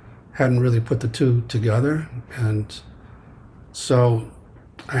hadn't really put the two together. And so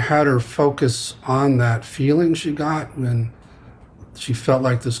I had her focus on that feeling she got when she felt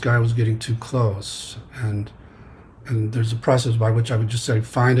like this guy was getting too close. And there's a process by which I would just say,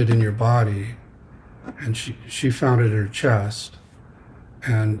 find it in your body. And she found it in her chest.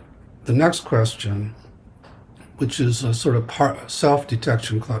 And the next question, which is a sort of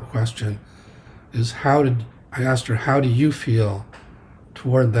self-detection question, is I asked her, how do you feel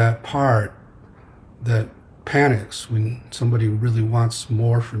toward that part that panics when somebody really wants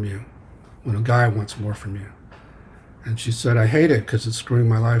more from you, when a guy wants more from you? And she said, I hate it because it's screwing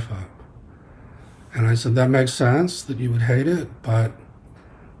my life up. And I said, that makes sense that you would hate it, but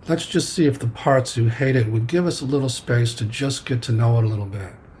let's just see if the parts who hate it would give us a little space to just get to know it a little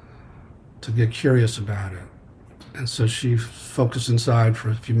bit, to get curious about it. And so she focused inside for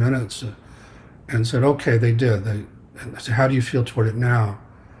a few minutes and said, okay, they did. And I said, how do you feel toward it now?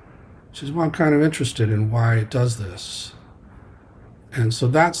 She said, well, I'm kind of interested in why it does this. And so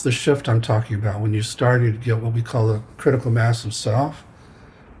that's the shift I'm talking about. When you're starting to get what we call the critical mass of self,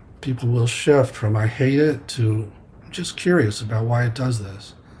 people will shift from I hate it to I'm just curious about why it does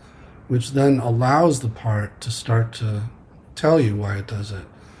this, which then allows the part to start to tell you why it does it.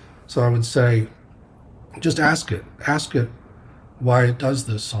 So I would say, just ask it why it does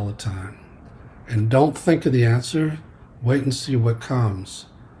this all the time. And don't think of the answer, wait and see what comes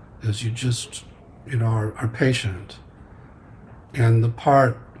as you just, are patient. And the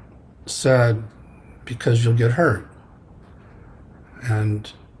part said, because you'll get hurt.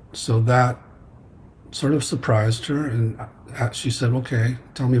 And so that sort of surprised her, and she said, okay,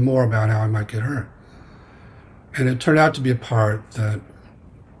 tell me more about how I might get hurt. And it turned out to be a part that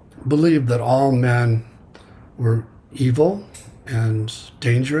believed that all men were evil and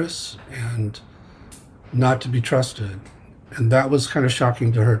dangerous and not to be trusted. And that was kind of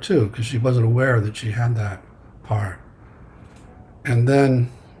shocking to her too, because she wasn't aware that she had that part. And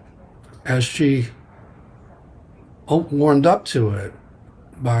then as she warmed up to it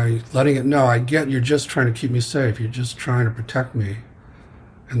by letting it know, I get you're just trying to keep me safe, you're just trying to protect me.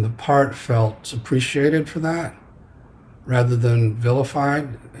 And the part felt appreciated for that. rather than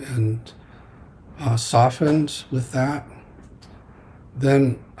vilified and softened with that.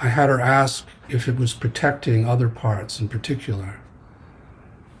 Then I had her ask if it was protecting other parts in particular.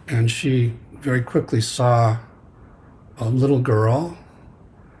 And she very quickly saw a little girl,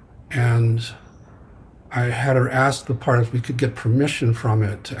 and I had her ask the part if we could get permission from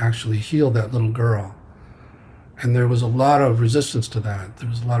it to actually heal that little girl. And there was a lot of resistance to that. There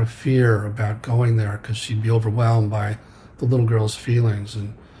was a lot of fear about going there because she'd be overwhelmed by the little girl's feelings.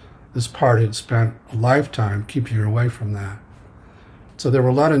 And this part had spent a lifetime keeping her away from that. So there were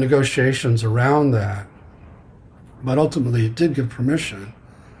a lot of negotiations around that. But ultimately, it did give permission.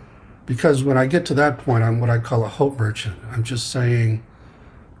 Because when I get to that point, I'm what I call a hope merchant. I'm just saying,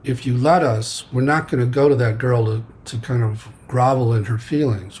 if you let us, we're not going to go to that girl to kind of grovel in her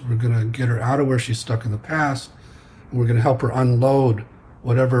feelings. We're going to get her out of where she's stuck in the past, and we're going to help her unload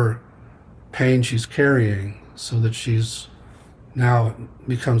whatever pain she's carrying so that she's now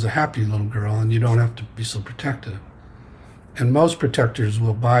becomes a happy little girl, and you don't have to be so protective. And most protectors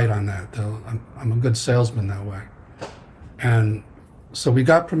will bite on that, though. I'm a good salesman that way. And so we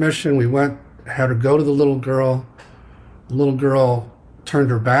got permission. We went, had her go to the little girl. The little girl turned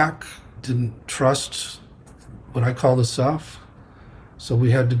her back, didn't trust what I call the self. So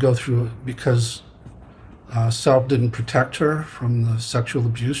we had to go through it because self didn't protect her from the sexual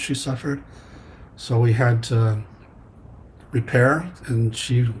abuse she suffered. So we had to repair, and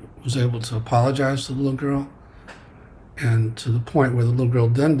she was able to apologize to the little girl. And to the point where the little girl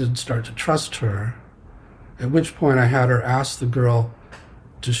then did start to trust her, at which point I had her ask the girl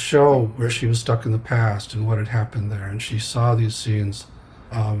to show where she was stuck in the past and what had happened there. And she saw these scenes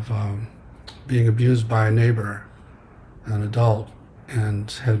of being abused by a neighbor, an adult, and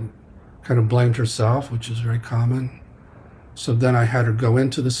had kind of blamed herself, which is very common. So then I had her go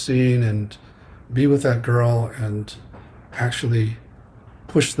into the scene and be with that girl and actually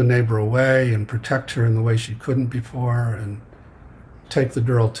push the neighbor away and protect her in the way she couldn't before and take the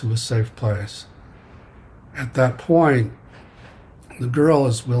girl to a safe place. At that point, the girl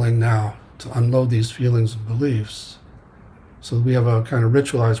is willing now to unload these feelings and beliefs. So we have a kind of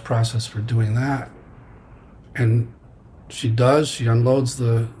ritualized process for doing that. And she does, she unloads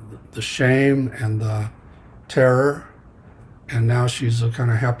the shame and the terror, and now she's a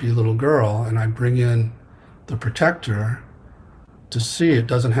kind of happy little girl, and I bring in the protector to see it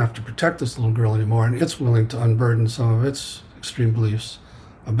doesn't have to protect this little girl anymore, and it's willing to unburden some of its extreme beliefs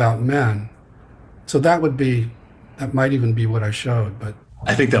about men. So that might even be what I showed, but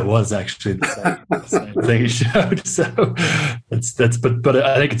I think that was actually the same thing you showed. So but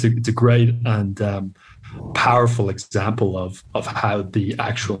I think it's a great and powerful example of how the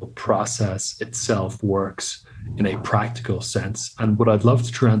actual process itself works in a practical sense. And what I'd love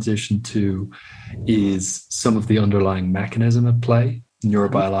to transition to is some of the underlying mechanism at play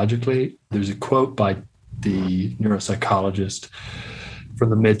neurobiologically. There's a quote by the neuropsychologist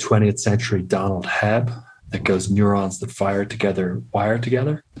from the mid-20th century, Donald Hebb, that goes, "Neurons that fire together wire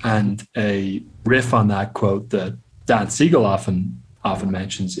together." And a riff on that quote that Dan Siegel often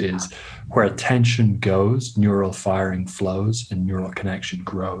mentions is, "Where attention goes, neural firing flows and neural connection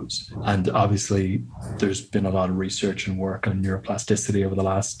grows." And obviously, there's been a lot of research and work on neuroplasticity over the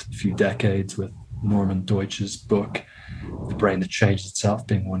last few decades, with Norman Deutsch's book, The Brain That Changed Itself,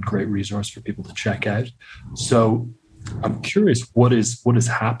 being one great resource for people to check out. So I'm curious, what is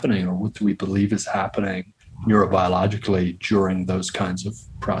happening, or what do we believe is happening neurobiologically during those kinds of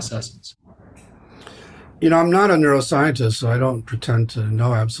processes? I'm not a neuroscientist, so I don't pretend to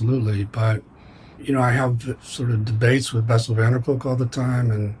know absolutely, but, I have sort of debates with Bessel van der Kolk all the time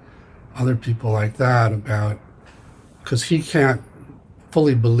and other people like that about, because he can't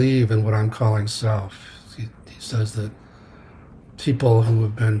fully believe in what I'm calling self. He says that people who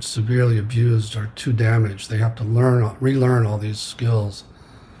have been severely abused are too damaged. They have to relearn all these skills.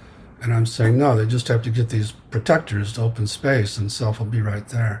 And I'm saying, no, they just have to get these protectors to open space and self will be right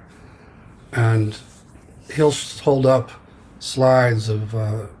there. And he'll hold up slides of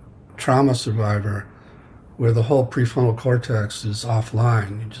a trauma survivor where the whole prefrontal cortex is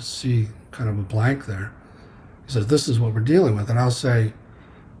offline. You just see kind of a blank there. He says, this is what we're dealing with. And I'll say,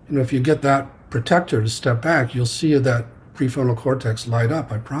 if you get that protector to step back, you'll see that prefrontal cortex light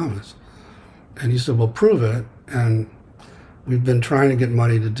up, I promise. And he said, well, prove it. And we've been trying to get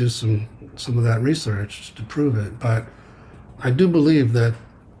money to do some of that research to prove it. But I do believe that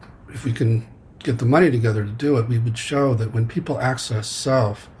if we can get the money together to do it, we would show that when people access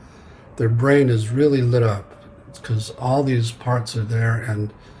self, their brain is really lit up because all these parts are there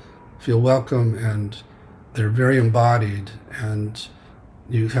and feel welcome, and they're very embodied, and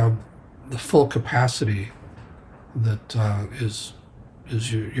you have the full capacity that is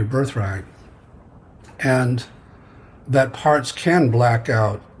your birthright, and that parts can black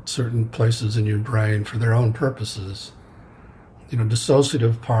out certain places in your brain for their own purposes.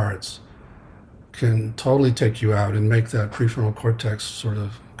 Dissociative parts can totally take you out and make that prefrontal cortex sort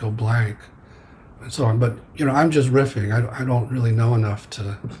of go blank and so on. But, I'm just riffing. I don't really know enough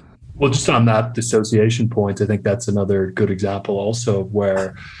to... Well, just on that dissociation point, I think that's another good example also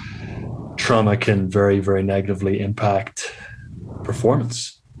where trauma can very, very negatively impact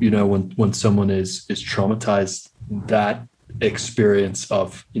performance. When someone is traumatized, that experience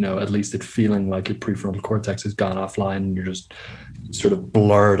of, at least it feeling like your prefrontal cortex has gone offline and you're just sort of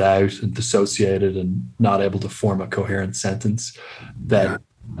blurred out and dissociated and not able to form a coherent sentence,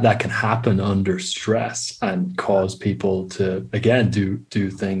 that can happen under stress and cause people to, again, do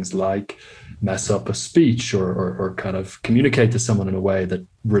things like mess up a speech or kind of communicate to someone in a way that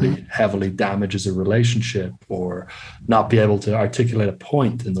really heavily damages a relationship, or not be able to articulate a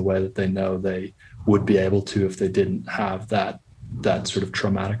point in the way that they know they would be able to if they didn't have that sort of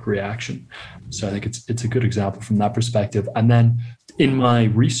traumatic reaction. So I think it's a good example from that perspective. And then in my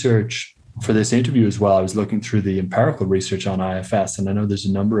research for this interview as well, I was looking through the empirical research on IFS, and I know there's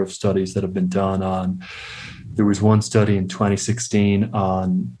a number of studies that have been done on. There was one study in 2016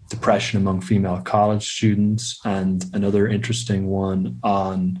 on depression among female college students, and another interesting one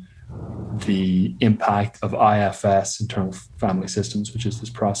on the impact of IFS, internal family systems, which is this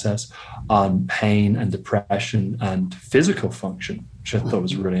process, on pain and depression and physical function, which I thought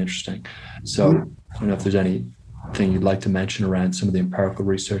was really interesting. So I don't know if there's anything you'd like to mention around some of the empirical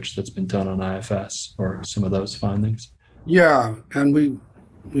research that's been done on IFS or some of those findings. Yeah, and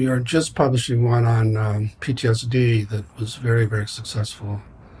we are just publishing one on PTSD that was very, very successful,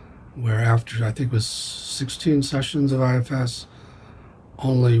 where after, I think it was 16 sessions of IFS,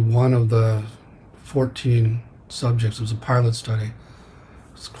 only one of the 14 subjects, it was a pilot study,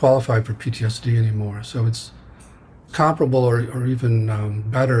 was qualified for PTSD anymore. So it's comparable or even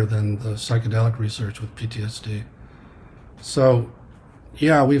better than the psychedelic research with PTSD. So,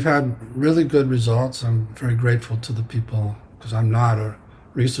 yeah, we've had really good results. I'm very grateful to the people, because I'm not a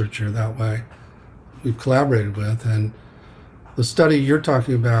researcher that way, we've collaborated with. And the study you're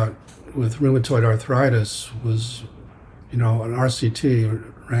talking about with rheumatoid arthritis was, an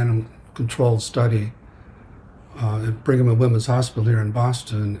RCT, random controlled study at Brigham and Women's Hospital here in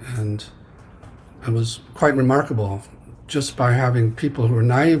Boston. And it was quite remarkable, just by having people who were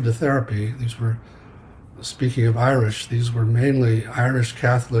naive to therapy. These were, speaking of Irish, these were mainly Irish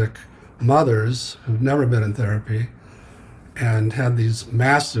Catholic mothers who've never been in therapy and had these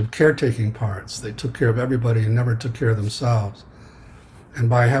massive caretaking parts. They took care of everybody and never took care of themselves. And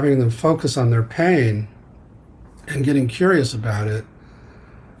by having them focus on their pain and getting curious about it,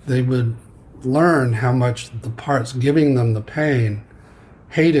 they would learn how much the parts giving them the pain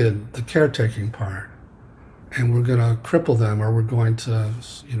hated the caretaking part. And we're going to cripple them, or we're going to,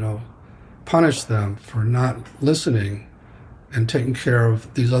 punish them for not listening and taking care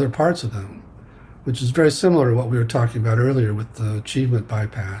of these other parts of them, which is very similar to what we were talking about earlier with the achievement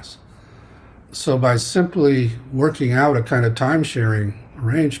bypass. So by simply working out a kind of time-sharing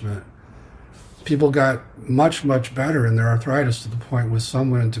arrangement, people got much, much better in their arthritis, to the point where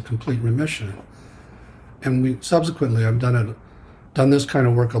some went into complete remission. And we subsequently, I've done this kind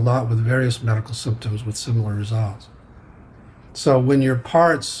of work a lot with various medical symptoms with similar results. So when your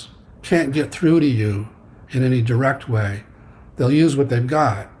parts can't get through to you in any direct way, they'll use what they've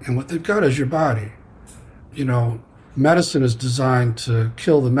got. And what they've got is your body. Medicine is designed to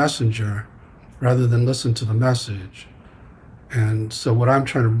kill the messenger rather than listen to the message. And so what I'm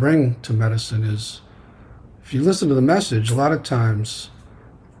trying to bring to medicine is, if you listen to the message, a lot of times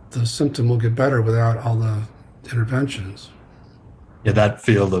the symptom will get better without all the interventions. Yeah, that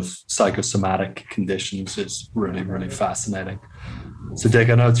field of psychosomatic conditions is really, really fascinating. So Dick,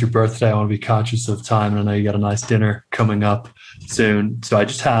 I know it's your birthday. I want to be conscious of time, and I know you got a nice dinner coming up soon. So I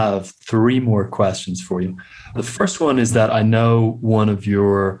just have 3 more questions for you. The first one is that I know one of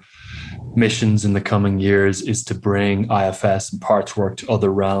your missions in the coming years is to bring IFS and parts work to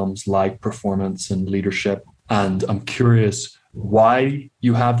other realms like performance and leadership. And I'm curious why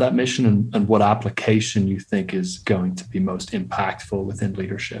you have that mission and what application you think is going to be most impactful within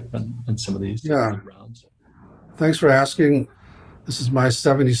leadership and some of these realms. Thanks for asking. This is my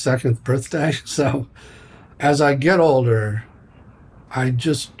 72nd birthday. So as I get older, I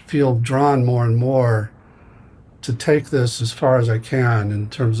just feel drawn more and more to take this as far as I can in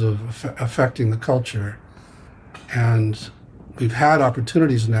terms of affecting the culture. And we've had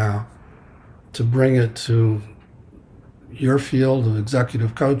opportunities now to bring it to your field of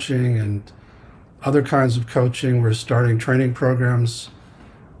executive coaching and other kinds of coaching. We're starting training programs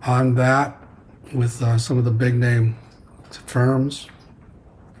on that with some of the big name firms.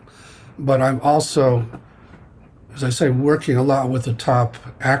 But I'm also, as I say, working a lot with the top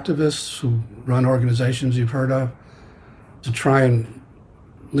activists who run organizations you've heard of to try and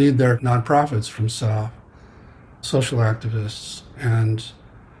lead their nonprofits from self, social activists. And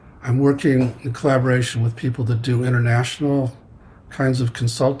I'm working in collaboration with people that do international kinds of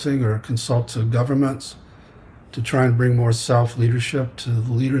consulting or consult to governments to try and bring more self-leadership to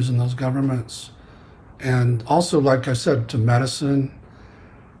the leaders in those governments. And also, like I said, to medicine.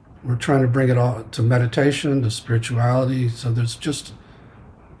 We're trying to bring it all to meditation, to spirituality. So there's just,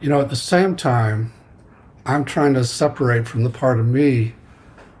 at the same time, I'm trying to separate from the part of me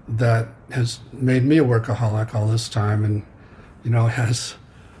that has made me a workaholic all this time. And,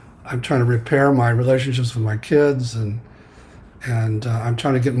 I'm trying to repair my relationships with my kids and I'm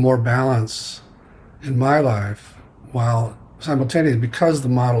trying to get more balance in my life while simultaneously, because the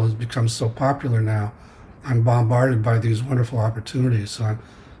model has become so popular now, I'm bombarded by these wonderful opportunities. So I'm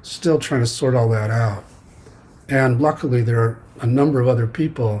still trying to sort all that out. And luckily, there are a number of other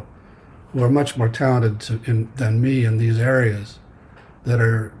people who are much more talented than me in these areas that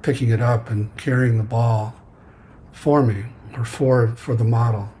are picking it up and carrying the ball for me or for the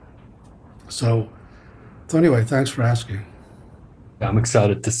model. So anyway, thanks for asking. I'm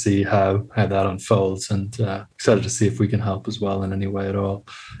excited to see how that unfolds and excited to see if we can help as well in any way at all.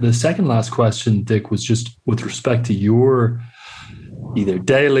 The second last question, Dick, was just with respect to your either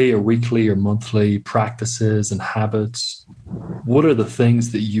daily or weekly or monthly practices and habits. What are the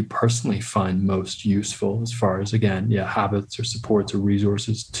things that you personally find most useful as far as, again, habits or supports or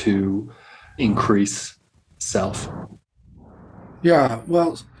resources to increase self? Yeah,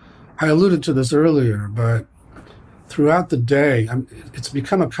 well, I alluded to this earlier, but throughout the day, it's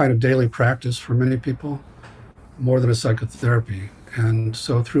become a kind of daily practice for many people, more than a psychotherapy. And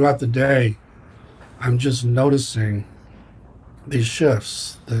so throughout the day, I'm just noticing these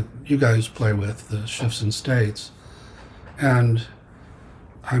shifts that you guys play with, the shifts in states. And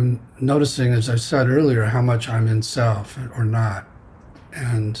I'm noticing, as I said earlier, how much I'm in self or not.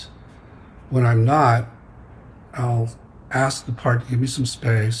 And when I'm not, I'll ask the part to give me some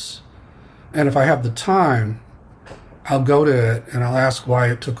space. And if I have the time, I'll go to it and I'll ask why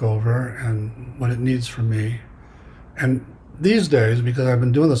it took over and what it needs from me. And these days, because I've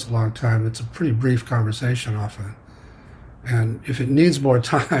been doing this a long time, it's a pretty brief conversation often. And if it needs more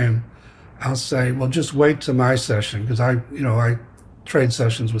time, I'll say, well, just wait to my session, because I trade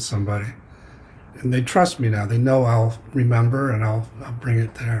sessions with somebody. And they trust me now. They know I'll remember and I'll bring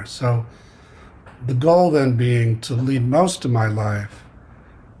it there. So the goal then being to lead most of my life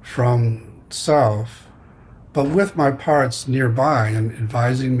from self, but with my parts nearby and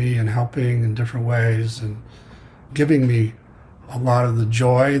advising me and helping in different ways and giving me a lot of the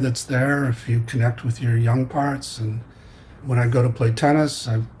joy that's there if you connect with your young parts. And when I go to play tennis,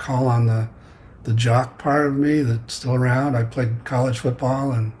 I call on the jock part of me that's still around. I played college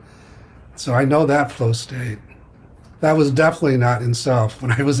football, and so I know that flow state. That was definitely not in self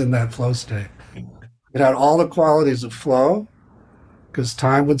when I was in that flow state. It had all the qualities of flow, because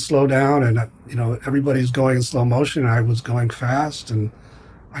time would slow down and, everybody's going in slow motion. And I was going fast and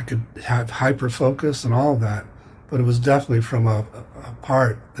I could have hyper focus and all of that. But it was definitely from a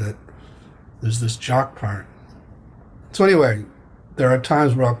part that there's this jock part. So anyway, there are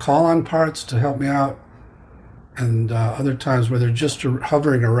times where I'll call on parts to help me out, and other times where they're just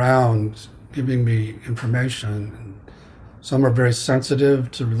hovering around, giving me information. And some are very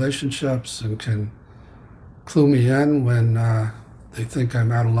sensitive to relationships and can clue me in when they think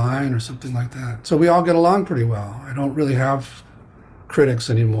I'm out of line or something like that. So we all get along pretty well. I don't really have critics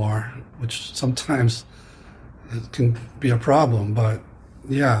anymore, which sometimes it can be a problem, but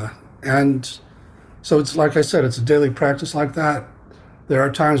yeah. And so it's like I said, it's a daily practice like that. There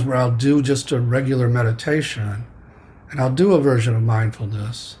are times where I'll do just a regular meditation and I'll do a version of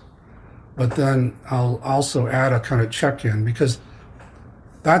mindfulness, but then I'll also add a kind of check-in, because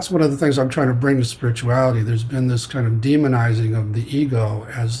that's one of the things I'm trying to bring to spirituality. There's been this kind of demonizing of the ego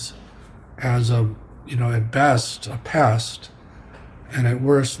as a, at best, a pest, and at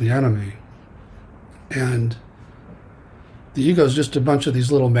worst, the enemy. And the ego is just a bunch of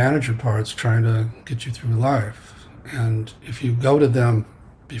these little manager parts trying to get you through life. And if you go to them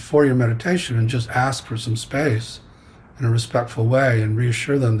before your meditation and just ask for some space in a respectful way and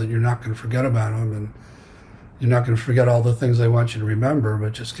reassure them that you're not going to forget about them and you're not going to forget all the things they want you to remember,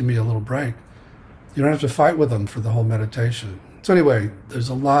 but just give me a little break. You don't have to fight with them for the whole meditation. So anyway, there's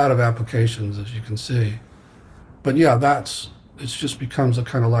a lot of applications, as you can see. But yeah, it just becomes a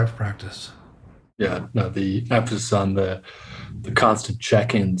kind of life practice. Yeah, no, the emphasis on the constant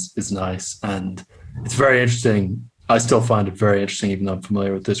check-ins is nice, and it's very interesting. I still find it very interesting, even though I'm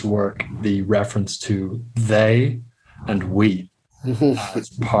familiar with this work, the reference to they and we as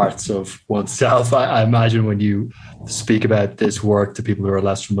parts of oneself. I imagine when you speak about this work to people who are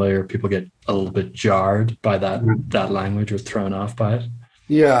less familiar, people get a little bit jarred by that language or thrown off by it.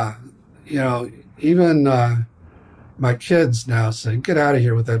 Yeah, even my kids now say, "Get out of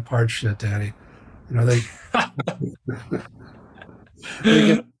here with that part shit, Daddy." They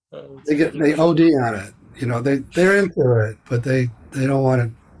they OD on it. They're into it, but they don't want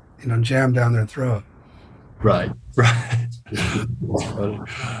it, jammed down their throat. Right.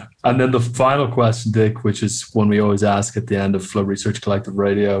 And then the final question, Dick, which is one we always ask at the end of Flow Research Collective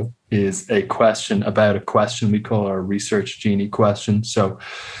Radio, is a question about a question we call our Research Genie question. So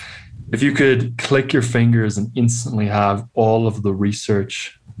if you could click your fingers and instantly have all of the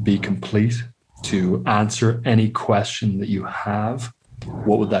research be complete to answer any question that you have,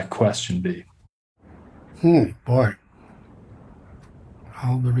 what would that question be? Boy.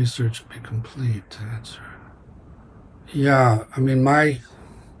 All the research would be complete to answer. Yeah, my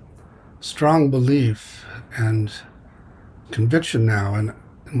strong belief and conviction now, and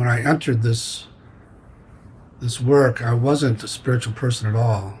when I entered this work, I wasn't a spiritual person at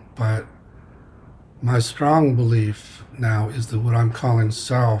all, but my strong belief now is that what I'm calling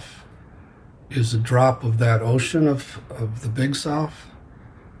self is a drop of that ocean of the big self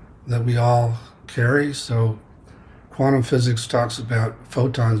that we all carry. So quantum physics talks about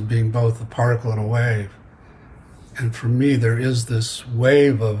photons being both a particle and a wave. And for me, there is this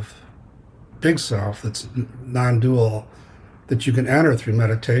wave of big self that's non-dual that you can enter through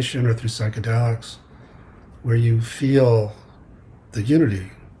meditation or through psychedelics, where you feel the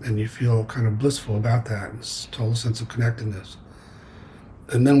unity and you feel kind of blissful about that, this total sense of connectedness.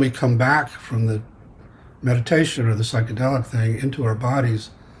 And then we come back from the meditation or the psychedelic thing into our bodies,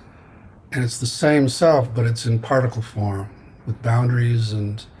 and it's the same self, but it's in particle form with boundaries.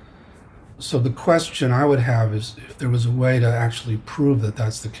 And so the question I would have is, if there was a way to actually prove that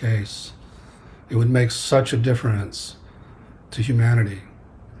that's the case, it would make such a difference to humanity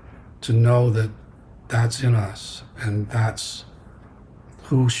to know that that's in us and that's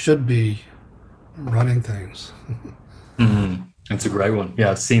who should be running things. Mm-hmm. That's a great one.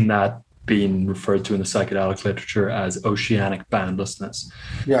 Yeah, I've seen that being referred to in the psychedelic literature as oceanic boundlessness.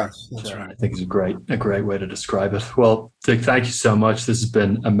 Yes, that's right. I think is a great way to describe it. Well, Dick, thank you so much. This has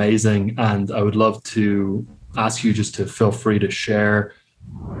been amazing, and I would love to ask you just to feel free to share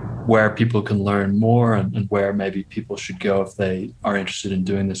where people can learn more and where maybe people should go if they are interested in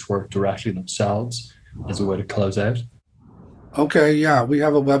doing this work directly themselves, as a way to close out. Okay, yeah, we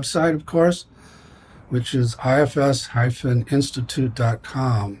have a website, of course, which is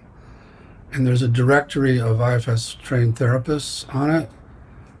ifs-institute.com. And there's a directory of IFS trained therapists on it,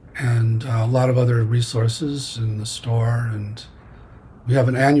 and a lot of other resources in the store. And we have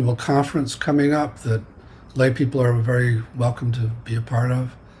an annual conference coming up that lay people are very welcome to be a part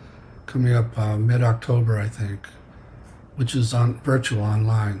of, coming up mid-October, I think, which is on virtual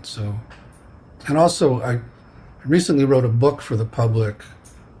online. So, and also I recently wrote a book for the public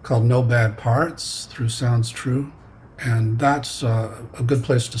called No Bad Parts Through Sounds True, and that's a good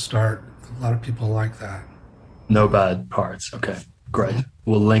place to start. A lot of people like that. No Bad Parts. Okay, great.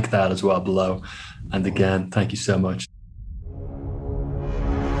 We'll link that as well below. And again, thank you so much.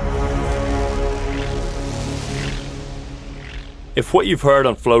 If what you've heard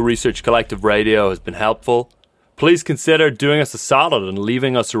on Flow Research Collective Radio has been helpful, please consider doing us a solid and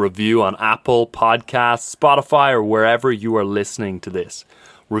leaving us a review on Apple Podcasts, Spotify, or wherever you are listening to this.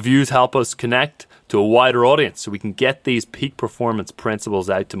 Reviews help us connect to a wider audience so we can get these peak performance principles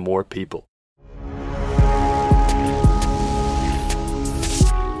out to more people.